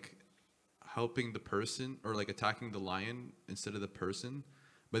of helping the person or attacking the lion instead of the person.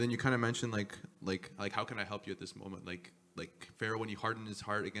 But then you kind of mentioned like how can I help you at this moment? Like Pharaoh, when he hardened his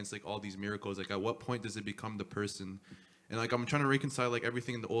heart against all these miracles, at what point does it become the person? And I'm trying to reconcile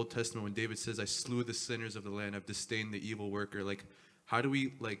everything in the Old Testament when David says, I slew the sinners of the land, I've disdained the evil worker. How do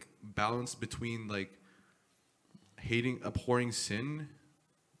we balance between abhorring sin,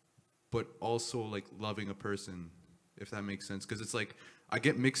 but also loving a person, if that makes sense? Because it's I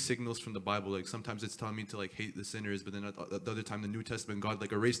get mixed signals from the Bible. Like sometimes it's telling me to like hate the sinners, but then at the other time, the New Testament, God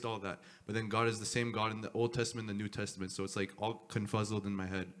like erased all that. But then God is the same God in the Old Testament and the New Testament. So it's like all confuzzled in my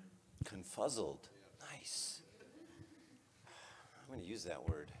head. Confuzzled. Nice. I'm going to use that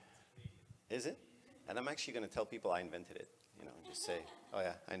word. Is it? And I'm actually going to tell people I invented it. You know, just say, oh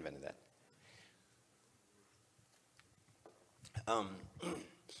yeah, I invented that.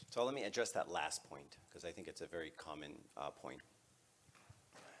 So let me address that last point, because I think it's a very common point.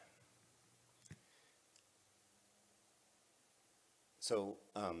 So,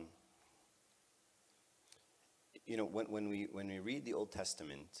 you know, when we read the Old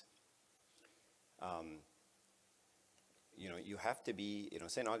Testament, you know, you have to be, you know,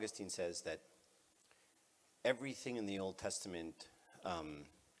 St. Augustine says that everything in the Old Testament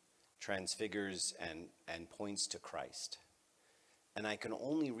transfigures and points to Christ. And I can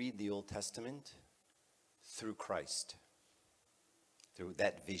only read the Old Testament through Christ, through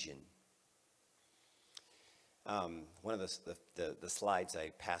that vision. One of the slides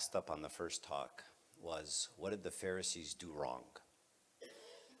I passed up on the first talk was, what did the Pharisees do wrong?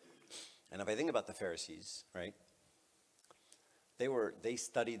 And if I think about the Pharisees, right, they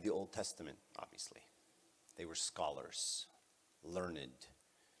studied the Old Testament, obviously. They were scholars, learned,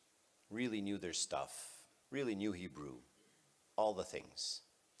 really knew their stuff, really knew Hebrew, all the things.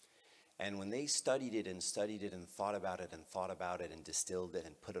 And when they studied it and thought about it and thought about it and distilled it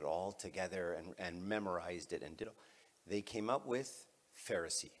and put it all together and memorized it and did it, they came up with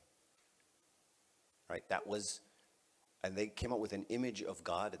Pharisee. Right? That was, and they came up with an image of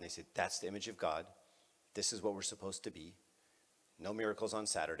God, and they said, that's the image of God. This is what we're supposed to be. No miracles on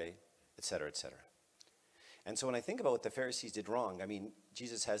Saturday, etc., etc. And so when I think about what the Pharisees did wrong, I mean,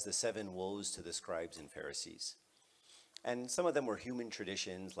 Jesus has the 7 woes to the scribes and Pharisees. And some of them were human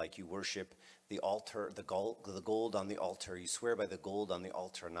traditions, like you worship the altar, the gold on the altar. You swear by the gold on the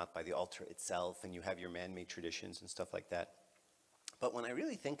altar, not by the altar itself. And you have your man-made traditions and stuff like that. But when I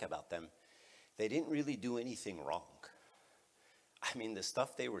really think about them, they didn't really do anything wrong. I mean, the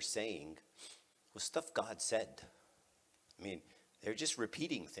stuff they were saying was stuff God said. I mean, they're just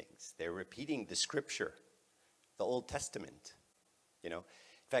repeating things. They're repeating the scripture, the Old Testament. You know,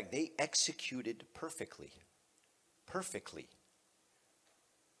 in fact, they executed perfectly. Perfectly.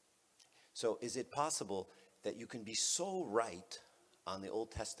 So is it possible that you can be so right on the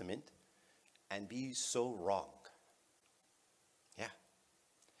Old Testament and be so wrong? Yeah.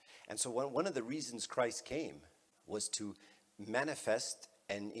 And so one of the reasons Christ came was to manifest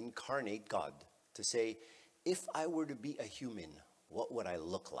and incarnate God, to say, if I were to be a human, what would I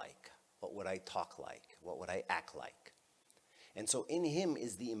look like? What would I talk like? What would I act like? And so in him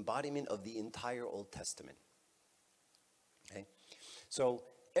is the embodiment of the entire Old Testament. Okay? So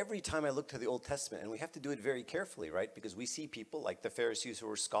every time I look to the Old Testament, and we have to do it very carefully, right? Because we see people like the Pharisees who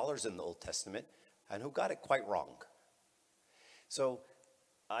were scholars in the Old Testament and who got it quite wrong. So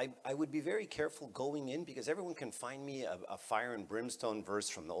I would be very careful going in, because everyone can find me a fire and brimstone verse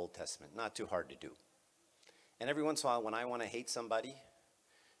from the Old Testament. Not too hard to do. And every once in a while, when I want to hate somebody,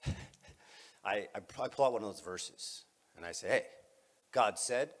 I pull out one of those verses. And I say, hey, God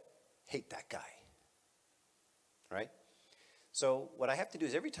said, hate that guy. Right? So what I have to do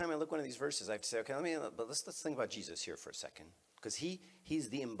is every time I look at one of these verses, I have to say, okay, let's think about Jesus here for a second. Because he's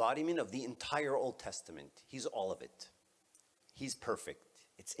the embodiment of the entire Old Testament. He's all of it. He's perfect.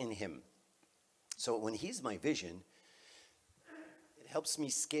 It's in him. So when he's my vision, it helps me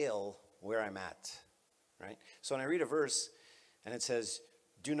scale where I'm at. Right? So when I read a verse and it says,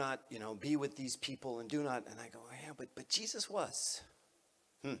 do not, be with these people and do not, and I go, oh, yeah, but Jesus was.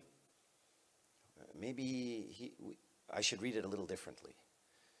 Maybe I should read it a little differently.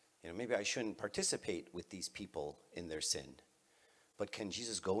 Maybe I shouldn't participate with these people in their sin. But can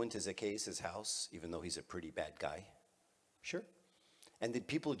Jesus go into Zacchaeus' house, even though he's a pretty bad guy? Sure. And did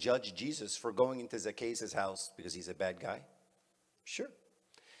people judge Jesus for going into Zacchaeus' house because he's a bad guy? Sure.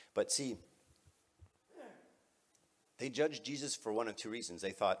 But see, they judged Jesus for one of two reasons.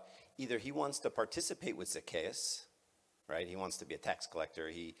 They thought either he wants to participate with Zacchaeus, right? He wants to be a tax collector.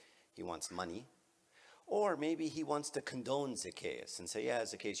 He wants money. Or maybe he wants to condone Zacchaeus and say, yeah,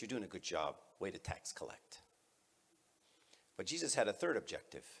 Zacchaeus, you're doing a good job. Way to tax collect. But Jesus had a third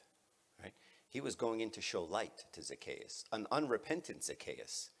objective, right? He was going in to show light to Zacchaeus, an unrepentant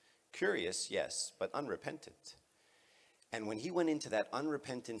Zacchaeus. Curious, yes, but unrepentant. And when he went into that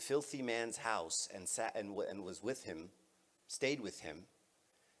unrepentant, filthy man's house and sat and was with him, stayed with him,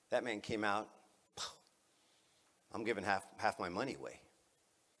 that man came out, I'm giving half my money away.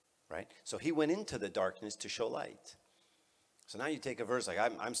 Right? So he went into the darkness to show light. So now you take a verse like,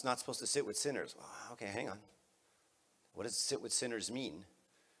 I'm not supposed to sit with sinners. Oh, okay, hang on. What does sit with sinners mean?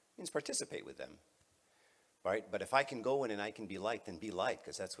 It means participate with them, right? But if I can go in and I can be light, then be light,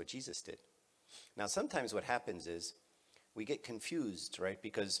 because that's what Jesus did. Now, sometimes what happens is we get confused, right?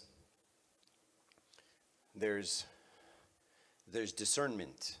 Because there's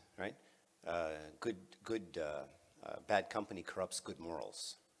discernment, right? Bad company corrupts good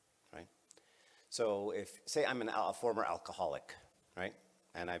morals, right? So if, say I'm a former alcoholic, right?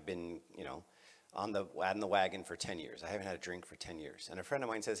 And I've been, on the wagon for 10 years. I haven't had a drink for 10 years. And a friend of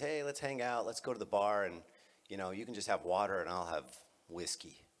mine says, hey, let's hang out. Let's go to the bar and, you can just have water and I'll have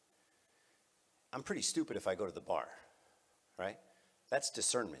whiskey. I'm pretty stupid if I go to the bar, right? That's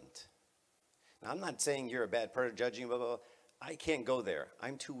discernment. Now, I'm not saying you're a bad person, judging, blah, blah, blah. I can't go there.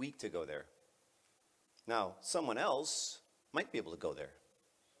 I'm too weak to go there. Now, someone else might be able to go there.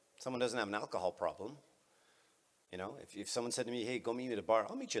 Someone doesn't have an alcohol problem. If someone said to me, hey, go meet me at the bar,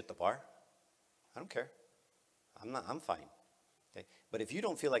 I'll meet you at the bar. I don't care. I'm fine. Okay? But if you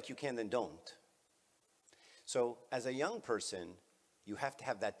don't feel like you can, then don't. So as a young person, you have to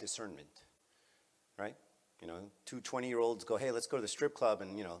have that discernment, right? Two 20-year-olds go, hey, let's go to the strip club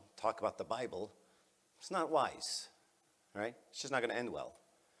and, talk about the Bible. It's not wise, right? It's just not going to end well.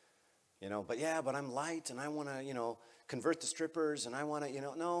 But I'm light and I want to, convert the strippers and I want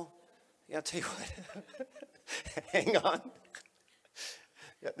to, no. Yeah, I'll tell you what. Hang on.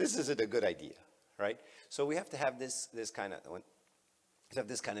 Yeah, this isn't a good idea, right? So we have to have this kind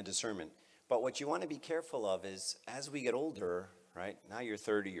of discernment. But what you want to be careful of is as we get older, right? Now you're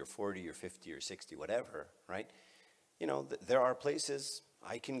 30 or 40 or 50 or 60, whatever, right? There are places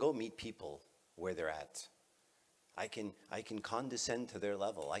I can go meet people where they're at. I can condescend to their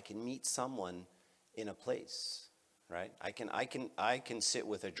level. I can meet someone in a place, right? I can sit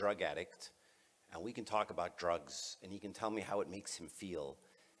with a drug addict and we can talk about drugs and he can tell me how it makes him feel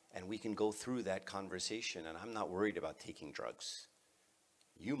and we can go through that conversation and I'm not worried about taking drugs.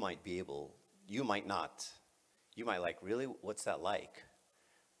 You might be able, you might not. You might like, really? What's that like?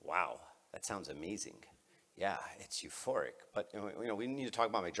 Wow, that sounds amazing. Yeah, it's euphoric. But we need to talk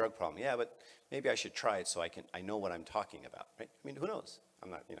about my drug problem. Yeah, but maybe I should try it so I know what I'm talking about, right? I mean, who knows? I'm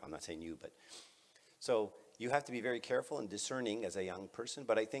not saying you, but so you have to be very careful and discerning as a young person,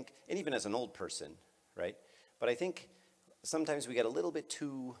 but I think, and even as an old person, right? But I think sometimes we get a little bit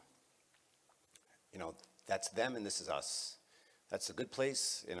too, that's them and this is us. That's a good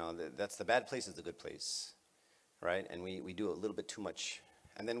place, that's the bad place is the good place, right? And we do a little bit too much.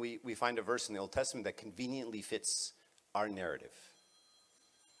 And then we find a verse in the Old Testament that conveniently fits our narrative,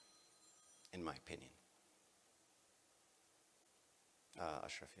 in my opinion.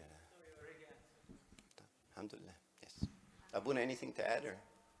 Ashraf, yeah. Alhamdulillah, yes. Abuna, anything to add? Or?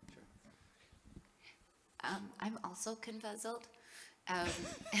 Sure. I'm also confuzzled.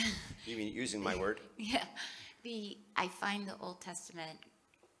 You mean using my word? Yeah. I find the Old Testament,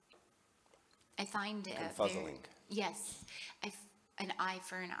 I find it confuzzling. Yes. An eye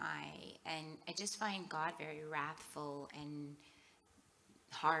for an eye. And I just find God very wrathful and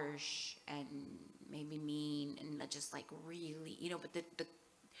harsh and maybe mean and just like really, but the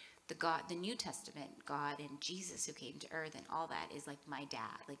God, the New Testament God and Jesus who came to earth and all that is like my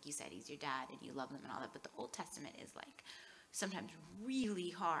dad. Like you said, he's your dad and you love him and all that. But the Old Testament is like sometimes really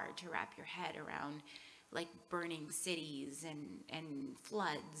hard to wrap your head around, like burning cities and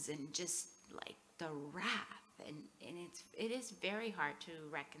floods and just like the wrath. And it is very hard to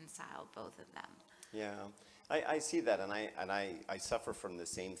reconcile both of them. Yeah, I see that, and I suffer from the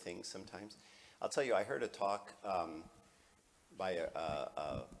same thing sometimes. I'll tell you, I heard a talk by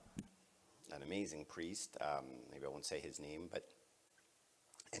an amazing priest. Maybe I won't say his name,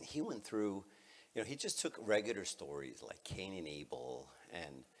 and he went through, he just took regular stories like Cain and Abel,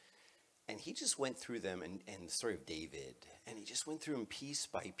 and he just went through them, and the story of David, and he just went through them piece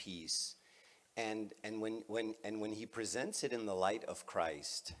by piece. And when he presents it in the light of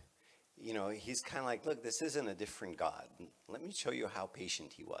Christ, he's kind of like, look, this isn't a different God. Let me show you how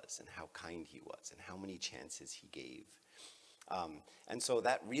patient he was and how kind he was and how many chances he gave. And so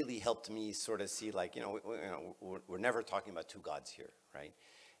that really helped me sort of see, like, we're never talking about two gods here, right?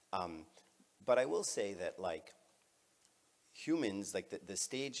 But I will say that, like, humans, like the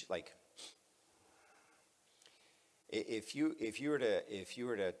stage, like, if you were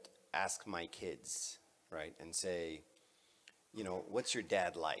to ask my kids, right, and say, what's your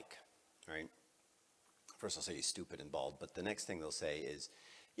dad like, right? First I'll say he's stupid and bald, but the next thing they'll say is,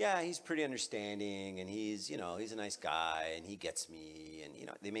 yeah, he's pretty understanding, and he's a nice guy, and he gets me, and,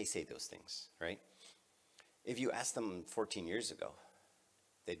 they may say those things, right? If you ask them 14 years ago,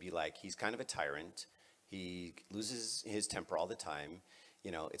 they'd be like, he's kind of a tyrant, he loses his temper all the time,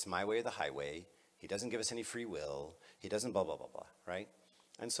 it's my way or the highway, He doesn't give us any free will. He doesn't blah, blah, blah, blah, right?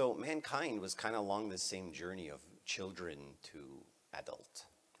 And so mankind was kind of along this same journey of children to adult,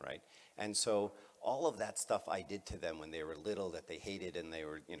 right? And so all of that stuff I did to them when they were little that they hated, and they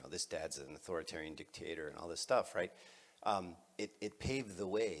were, this dad's an authoritarian dictator and all this stuff, right? It paved the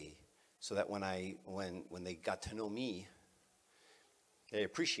way so that when they got to know me, they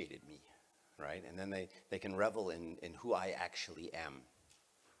appreciated me, right? And then they can revel in who I actually am,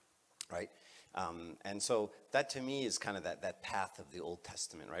 right? And so that to me is kind of that path of the Old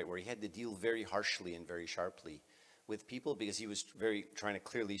Testament, right? Where he had to deal very harshly and very sharply with people because he was very trying to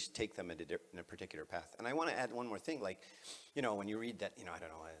clearly take them in a particular path. And I want to add one more thing, like, when you read that, I don't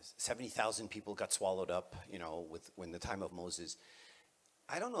know, 70,000 people got swallowed up, when the time of Moses,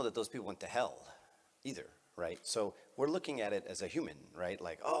 I don't know that those people went to hell either, right? So we're looking at it as a human, right?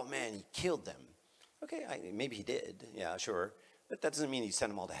 Like, oh man, he killed them. Okay, maybe he did, yeah, sure. But that doesn't mean he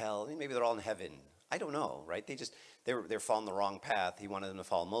sent them all to hell. I mean, maybe they're all in heaven. I don't know, right? They're following the wrong path. He wanted them to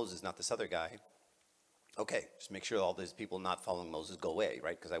follow Moses, not this other guy. Okay, just make sure all these people not following Moses go away,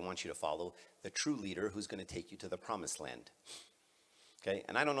 right? Because I want you to follow the true leader who's going to take you to the promised land. Okay,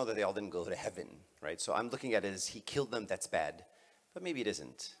 and I don't know that they all didn't go to heaven, right? So I'm looking at it as he killed them, that's bad. But maybe it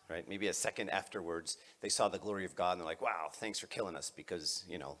isn't, right? Maybe a second afterwards, they saw the glory of God and they're like, wow, thanks for killing us because,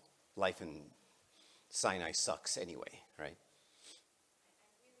 life in Sinai sucks anyway, right?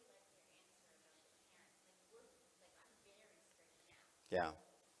 Yeah.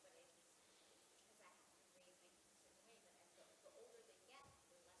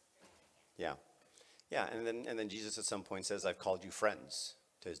 Yeah. Yeah, and then Jesus at some point says, I've called you friends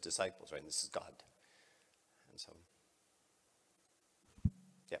to his disciples, right? And this is God. And so,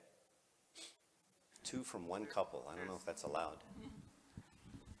 yeah. 2 from 1 couple. I don't know if that's allowed.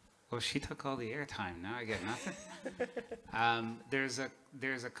 Well, she took all the airtime. Now I get nothing.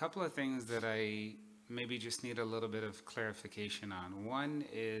 There's a couple of things that I maybe just need a little bit of clarification on. One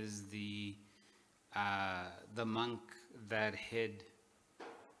is the monk that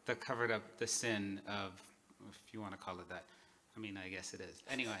covered up the sin of, if you want to call it that. I mean, I guess it is.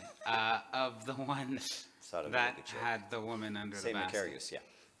 Anyway, of the one that had the woman under the basket. Same Macarius,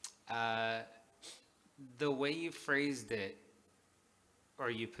 yeah. The way you phrased it, or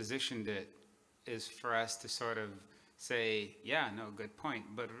you positioned it, is for us to sort of say, yeah, no, good point.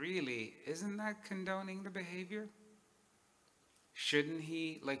 But really, isn't that condoning the behavior? Shouldn't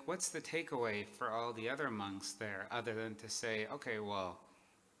he, what's the takeaway for all the other monks there, other than to say, okay, well,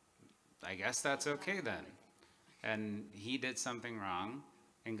 I guess that's okay then. And he did something wrong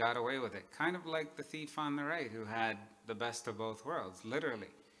and got away with it. Kind of like the thief on the right who had the best of both worlds, literally.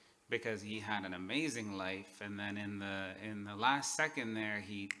 Because he had an amazing life, and then in the last second there,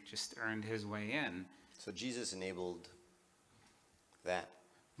 he just earned his way in. So Jesus enabled that.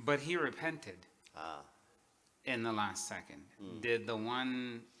 But he repented in the last second. Did the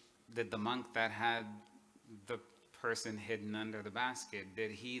monk that had the person hidden under the basket,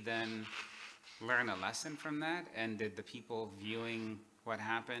 did he then learn a lesson from that? And did the people viewing what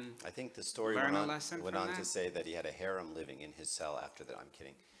happened I think the story went on to say that he had a harem living in his cell after that. I'm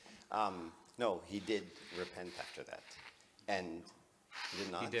kidding. No, he did repent after that. And he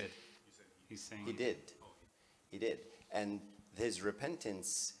did not. He did. He's saying he did. He did. And his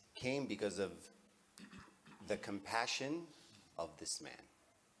repentance came because of the compassion of this man,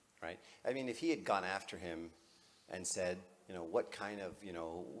 right? I mean, if he had gone after him and said, what kind of,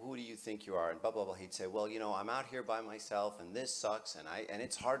 who do you think you are? And blah, blah, blah. He'd say, well, I'm out here by myself and this sucks and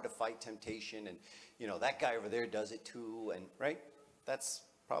it's hard to fight temptation and, that guy over there does it too. And right? That's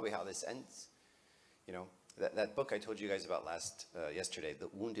probably how this ends. That book I told you guys about yesterday, The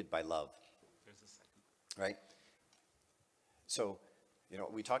Wounded by Love. There's a second. Right? So,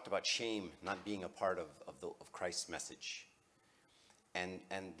 we talked about shame not being a part of Christ's message. And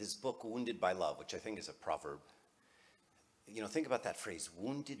this book, Wounded by Love, which I think is a proverb, think about that phrase,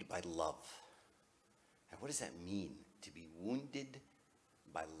 wounded by love. And what does that mean, to be wounded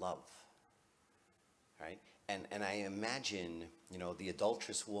by love? Right? And I imagine, the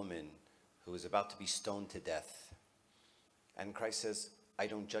adulterous woman who is about to be stoned to death. And Christ says, I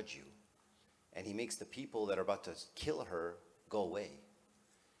don't judge you. And he makes the people that are about to kill her go away.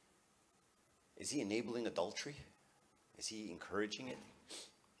 Is he enabling adultery? Is he encouraging it?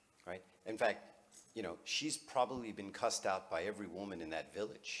 Right? In fact, she's probably been cussed out by every woman in that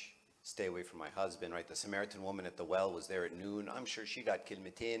village. Stay away from my husband, right? The Samaritan woman at the well was there at noon. I'm sure she got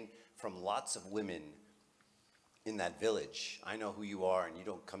kilmitin from lots of women in that village. I know who you are and you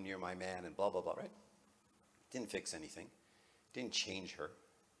don't come near my man and blah, blah, blah, right? Didn't fix anything. Didn't change her,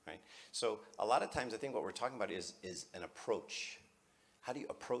 right? So a lot of times I think what we're talking about is an approach. How do you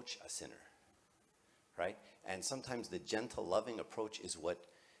approach a sinner, right? And sometimes the gentle, loving approach is what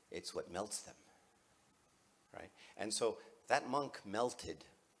melts them, right? And so that monk melted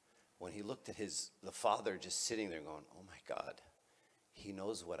when he looked at the father just sitting there going, oh my God, he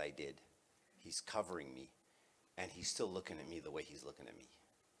knows what I did. He's covering me, and he's still looking at me the way he's looking at me.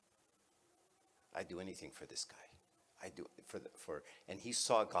 I'd do anything for this guy. I do for and he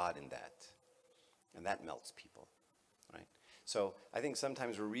saw God in that, and that melts people, right? So I think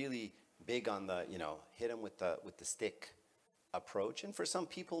sometimes we're really big on the, hit them with the stick approach, and for some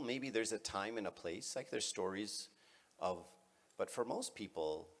people maybe there's a time and a place. Like there's stories of, but for most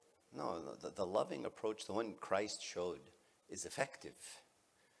people, no, the loving approach, the one Christ showed, is effective,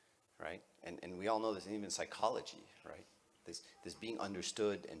 right? And we all know this, even in psychology, right? This being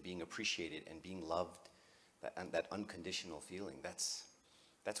understood and being appreciated and being loved, that unconditional feeling, that's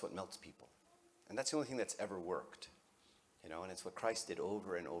what melts people. And that's the only thing that's ever worked, and it's what Christ did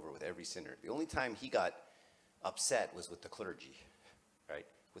over and over with every sinner. The only time he got upset was with the clergy, right?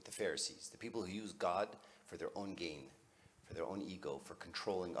 With the Pharisees, the people who use God for their own gain, for their own ego, for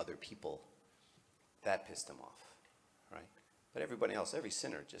controlling other people. That pissed him off, right? But everybody else, every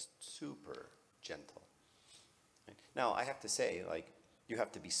sinner, just super gentle. Right? Now, I have to say, you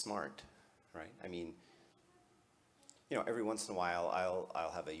have to be smart, right? I mean, every once in a while,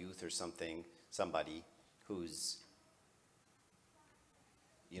 I'll have a youth or somebody who's,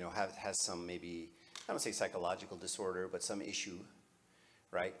 has some, maybe, I don't say psychological disorder, but some issue,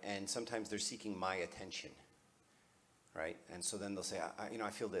 right? And sometimes they're seeking my attention, right? And so then they'll say, I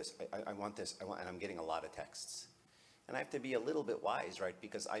feel this, I want this, and I'm getting a lot of texts. And I have to be a little bit wise, right?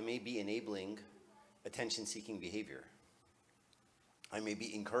 Because I may be enabling attention-seeking behavior. I may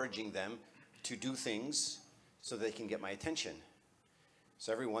be encouraging them to do things so they can get my attention.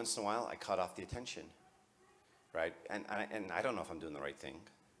 So every once in a while, I cut off the attention, right? And I don't know if I'm doing the right thing,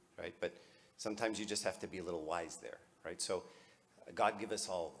 right? But sometimes you just have to be a little wise there, right? So God give us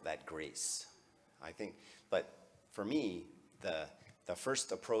all that grace, I think. But for me, the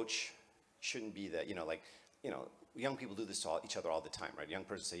first approach shouldn't be that, young people do this to each other all the time, right? A young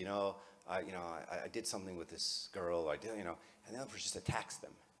person say, I did something with this girl, and the other person just attacks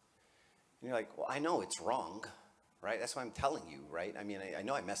them. And you're like, well, I know it's wrong, right? That's why I'm telling you, right? I mean, I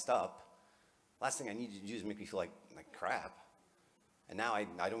know I messed up. Last thing I need you to do is make me feel like crap. And now I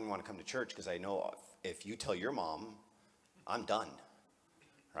don't even want to come to church because I know if you tell your mom, I'm done,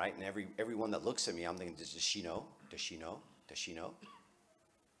 right? And everyone that looks at me, I'm thinking, does she know? Does she know? Does she know?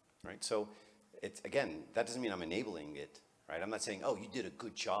 Right? So, again, that doesn't mean I'm enabling it, right? I'm not saying, oh, you did a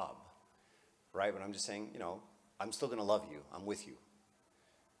good job, right? But I'm just saying, I'm still going to love you. I'm with you.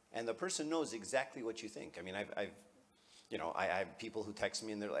 And the person knows exactly what you think. I mean, I have people who text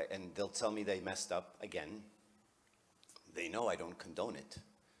me and they'll tell me they messed up again. They know I don't condone it,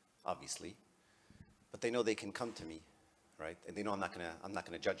 obviously, but they know they can come to me, right? And they know I'm not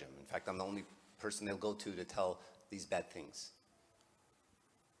gonna judge them. In fact, I'm the only person they'll go to tell these bad things,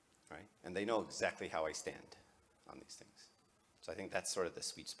 right? And they know exactly how I stand on these things. So I think that's sort of the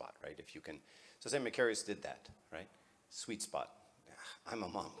sweet spot, right? If you can, so St. Macarius did that, right? Sweet spot. I'm a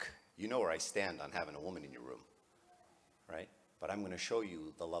monk. You know where I stand on having a woman in your room, right? But I'm going to show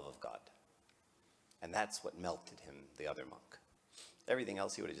you the love of God. And that's what melted him, the other monk. Everything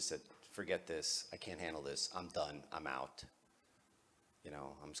else he would have just said, forget this, I can't handle this, I'm done, I'm out.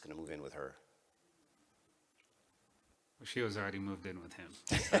 I'm just going to move in with her. Well, she was already moved in with him.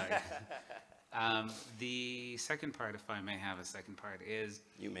 The second part, if I may have a second part, is...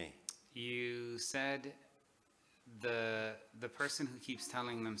 You may. You said the person who keeps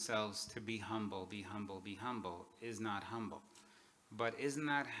telling themselves to be humble, be humble, be humble, is not humble. But isn't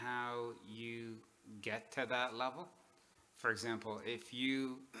that how you get to that level? For example, if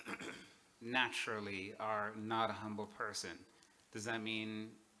you naturally are not a humble person, does that mean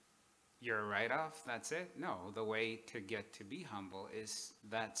you're a write-off? That's it? No, the way to get to be humble is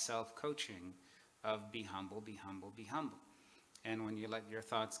that self-coaching of be humble, be humble, be humble. And when you let your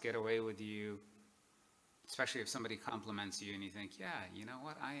thoughts get away with you, especially if somebody compliments you and you think, yeah, you know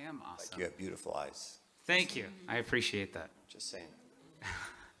what, I am awesome. Like you have beautiful eyes. Thank you. I appreciate that. Just saying.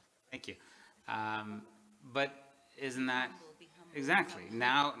 Thank you. But isn't that exactly?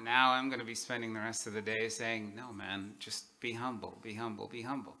 Now I'm going to be spending the rest of the day saying, no, man, just be humble, be humble, be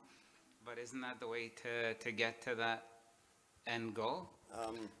humble. But isn't that the way to get to that end goal?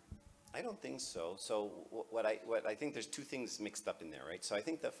 I don't think so. So what I think there's two things mixed up in there, right? So I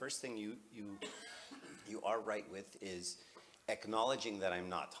think the first thing you are right with is acknowledging that I'm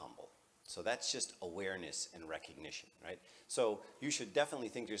not humble. So that's just awareness and recognition, right? So you should definitely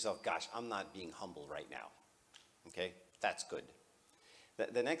think to yourself, gosh, I'm not being humble right now. Okay, that's good.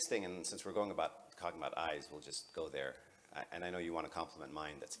 The next thing, and since we're going about talking about eyes, we'll just go there. And I know you want to compliment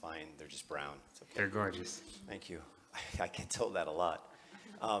mine. That's fine. They're just brown. It's okay. They're gorgeous. Thank you. I get told that a lot.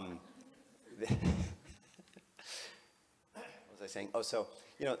 What was I saying? Oh, so,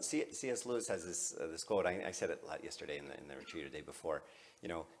 you know, C.S. Lewis has this quote. I said it a lot yesterday in the retreat or the day before. You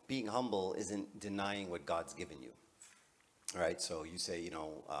know, being humble isn't denying what God's given you. All right, so you say, you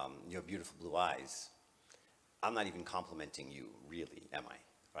know, you have beautiful blue eyes. I'm not even complimenting you, really, am I?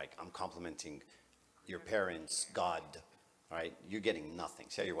 Right? I'm complimenting your parents, God. All right, you're getting nothing.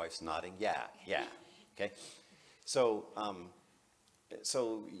 See how your wife's nodding? Yeah. Okay, so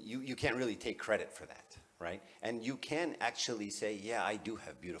so you can't really take credit for that, right? And you can actually say, yeah, I do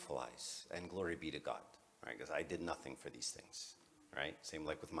have beautiful eyes, and glory be to God, right? Because I did nothing for these things, right? Same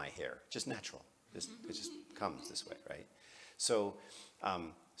like with my hair, just natural. It just comes this way, right? So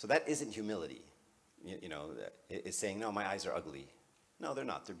so that isn't humility. You know, it's saying, no, my eyes are ugly. No, they're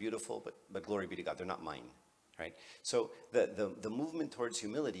not. They're beautiful, but glory be to God. They're not mine, right? So the movement towards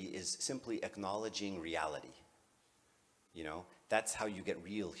humility is simply acknowledging reality. You know, that's how you get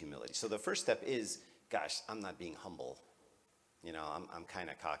real humility. So the first step is, gosh, I'm not being humble. You know, I'm kind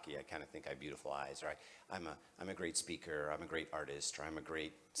of cocky. I kind of think I have beautiful eyes, or I'm a great speaker, I'm a great artist, or I'm a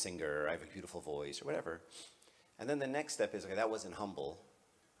great singer, I have a beautiful voice, or whatever. And then the next step is, okay, that wasn't humble.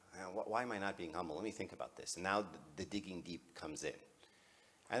 Why am I not being humble? Let me think about this. And now the digging deep comes in.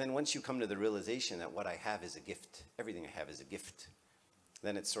 And then once you come to the realization that what I have is a gift, everything I have is a gift,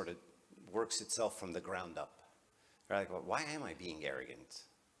 then it sort of works itself from the ground up. You're like, well, why am I being arrogant?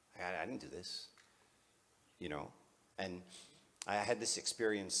 I didn't do this, you know? And I had this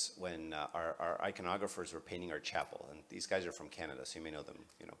experience when our iconographers were painting our chapel. And these guys are from Canada, so you may know them,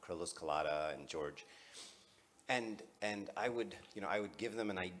 you know, Carlos Calada and George. And I would give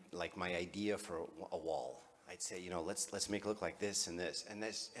them my idea for a wall. I'd say, you know, let's make it look like this and this and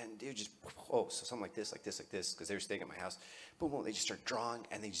this, and they would just, so something like this, because they were staying at my house. Boom, boom, they just start drawing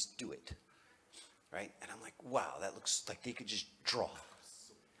and they just do it, right? And I'm like, wow, that looks like they could just draw.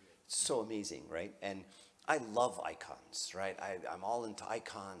 It's so amazing, right? And I love icons, right? I'm all into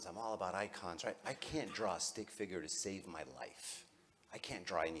icons. I'm all about icons, right? I can't draw a stick figure to save my life. I can't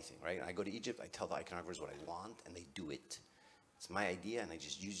draw anything, right? I go to Egypt, I tell the iconographers what I want, and they do it. It's my idea, and I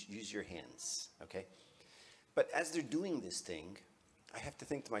just use your hands, okay? But as they're doing this thing, I have to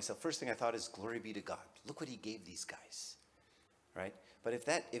think to myself, first thing I thought is, glory be to God. Look what he gave these guys, right? But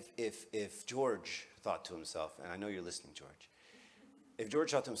if George thought to himself, and I know you're listening, George, if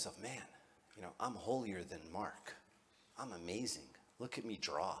George thought to himself, man, you know, I'm holier than Mark. I'm amazing. Look at me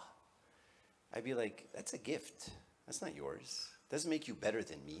draw. I'd be like, that's a gift. That's not yours. Doesn't make you better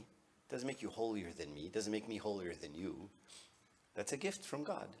than me. Doesn't make you holier than me. Doesn't make me holier than you. That's a gift from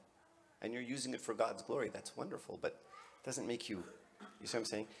God. And you're using it for God's glory. That's wonderful, but it doesn't make you, you see what I'm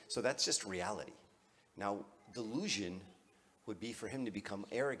saying? So that's just reality. Now, delusion would be for him to become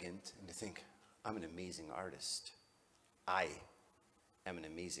arrogant and to think, I'm an amazing artist. I am an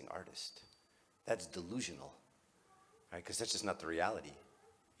amazing artist. That's delusional, right? Because that's just not the reality.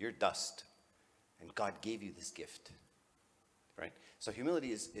 You're dust, and God gave you this gift. Right? So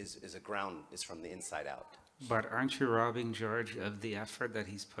humility is a ground, is from the inside out. But aren't you robbing George of the effort that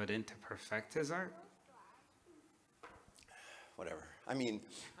he's put in to perfect his art? Whatever. I mean,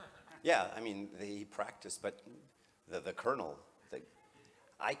 yeah, I mean, he practiced, but the kernel,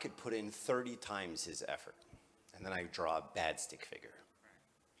 I could put in 30 times his effort, and then I draw a bad stick figure.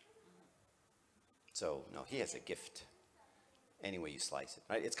 So, no, he has a gift. Any way you slice it,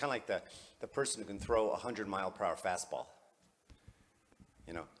 right? It's kind of like the person who can throw a 100-mile-per-hour fastball.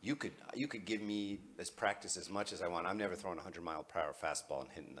 You know, you could give me this practice as much as I want. I'm never throwing a 100-mile-per-hour fastball and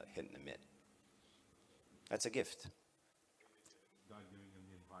hitting the mitt. That's a gift. God giving them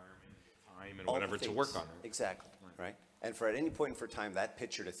the environment, time, and All whatever the to work things. on it. Exactly, right? And for at any point for time, that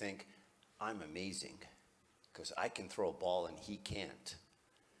pitcher to think, I'm amazing because I can throw a ball and he can't.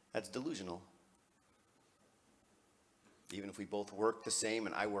 That's delusional. Even if we both worked the same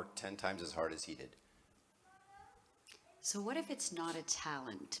and I worked 10 times as hard as he did. So what if it's not a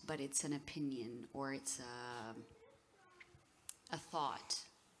talent, but it's an opinion or it's a thought?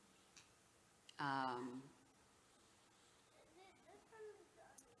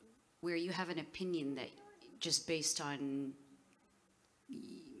 Where you have an opinion that just based on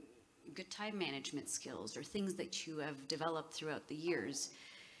good time management skills or things that you have developed throughout the years,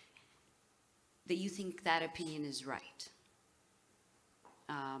 that you think that opinion is right.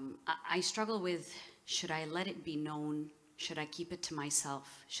 I struggle with, should I let it be known? Should I keep it to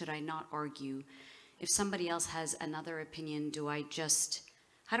myself? Should I not argue? If somebody else has another opinion,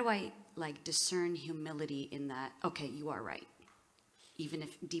 how do I like discern humility in that, okay, you are right. even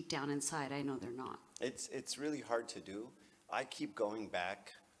if deep down inside I know they're not. It's really hard to do. I keep going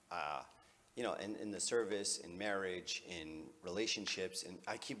back, in the service, in marriage, in relationships, and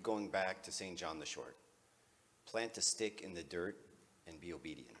I keep going back to St. John the Short. Plant a stick in the dirt and be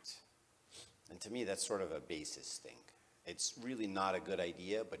obedient. And to me, that's sort of a basis thing. It's really not a good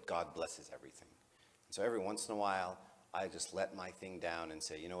idea, but God blesses everything. And so every once in a while, I just let my thing down and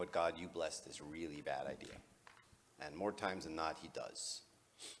say, you know what, God, you blessed this really bad idea. And more times than not, he does.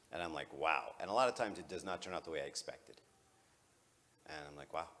 And I'm like, wow. And a lot of times it does not turn out the way I expected. And I'm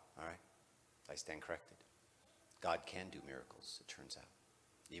like, wow, all right. I stand corrected. God can do miracles, it turns out,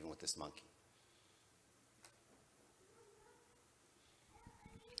 even with this monkey.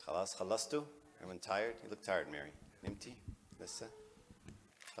 Khalas, khalastu? Everyone tired? You look tired, Mary. Nimti? Lissa?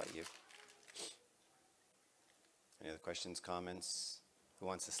 How about you? Any other questions, comments? Who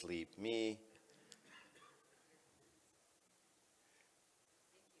wants to sleep? Me?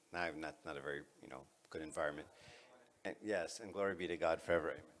 Not a very, good environment. And yes, and glory be to God forever.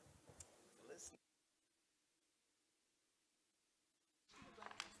 Amen.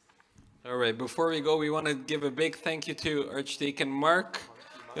 All right, before we go, we want to give a big thank you to Archdeacon Mark.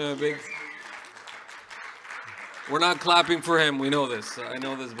 We're not clapping for him, we know this. I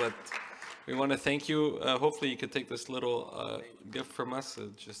know this, but we want to thank you. Hopefully you could take this little gift from us,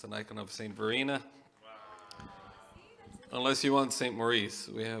 just an icon of St. Verena. Unless you want St. Maurice,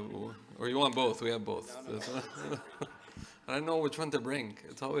 we have, or you want both, we have both. I don't know which one to bring.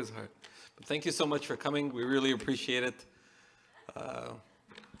 It's always hard. But thank you so much for coming. We really appreciate it.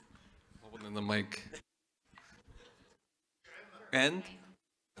 Holding the mic. And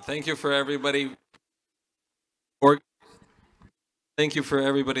thank you for everybody. Thank you for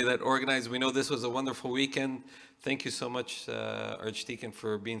everybody that organized. We know this was a wonderful weekend. Thank you so much, Archdeacon,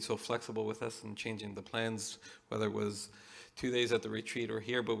 for being so flexible with us and changing the plans, whether it was 2 days at the retreat or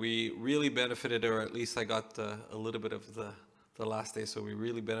here. But we really benefited, or at least I got a little bit of the last day. So we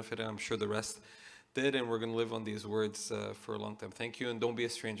really benefited. I'm sure the rest did, and we're going to live on these words for a long time. Thank you, and don't be a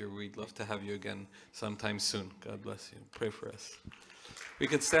stranger. We'd love to have you again sometime soon. God bless you. Pray for us. We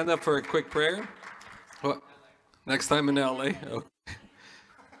could stand up for a quick prayer. What? Next time in LA? Okay.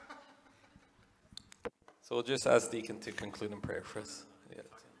 So we'll just ask Deacon to conclude in prayer for us. Yeah,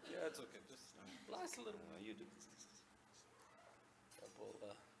 it's okay. Just blast a little. You do.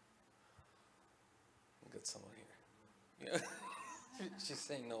 We'll get someone here. Yeah. She's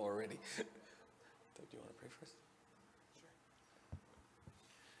saying no already. Do you want to pray first? Sure.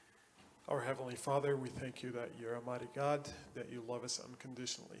 Our Heavenly Father, we thank you that you're a mighty God, that you love us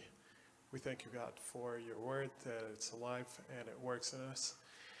unconditionally. We thank you, God, for your word, that it's alive and it works in us.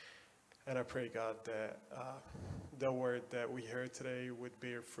 And I pray, God, that the word that we heard today would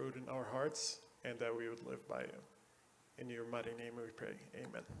bear fruit in our hearts and that we would live by it. In your mighty name we pray.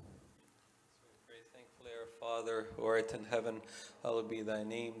 Amen. Pray thankfully, our Father, who art in heaven, hallowed be thy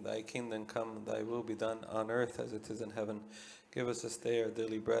name. Thy kingdom come, thy will be done on earth as it is in heaven. Give us this day our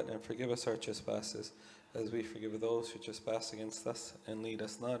daily bread, and forgive us our trespasses, as we forgive those who trespass against us. And lead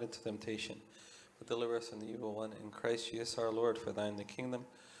us not into temptation, but deliver us from the evil one. In Christ Jesus our Lord, for thine the kingdom,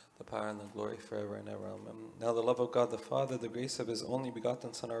 the power and the glory forever and ever. Amen. Now the love of God the Father, the grace of his only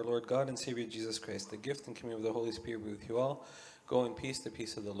begotten Son, our Lord God and Savior Jesus Christ, the gift and communion of the Holy Spirit be with you all. Go in peace. The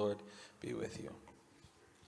peace of the Lord be with you.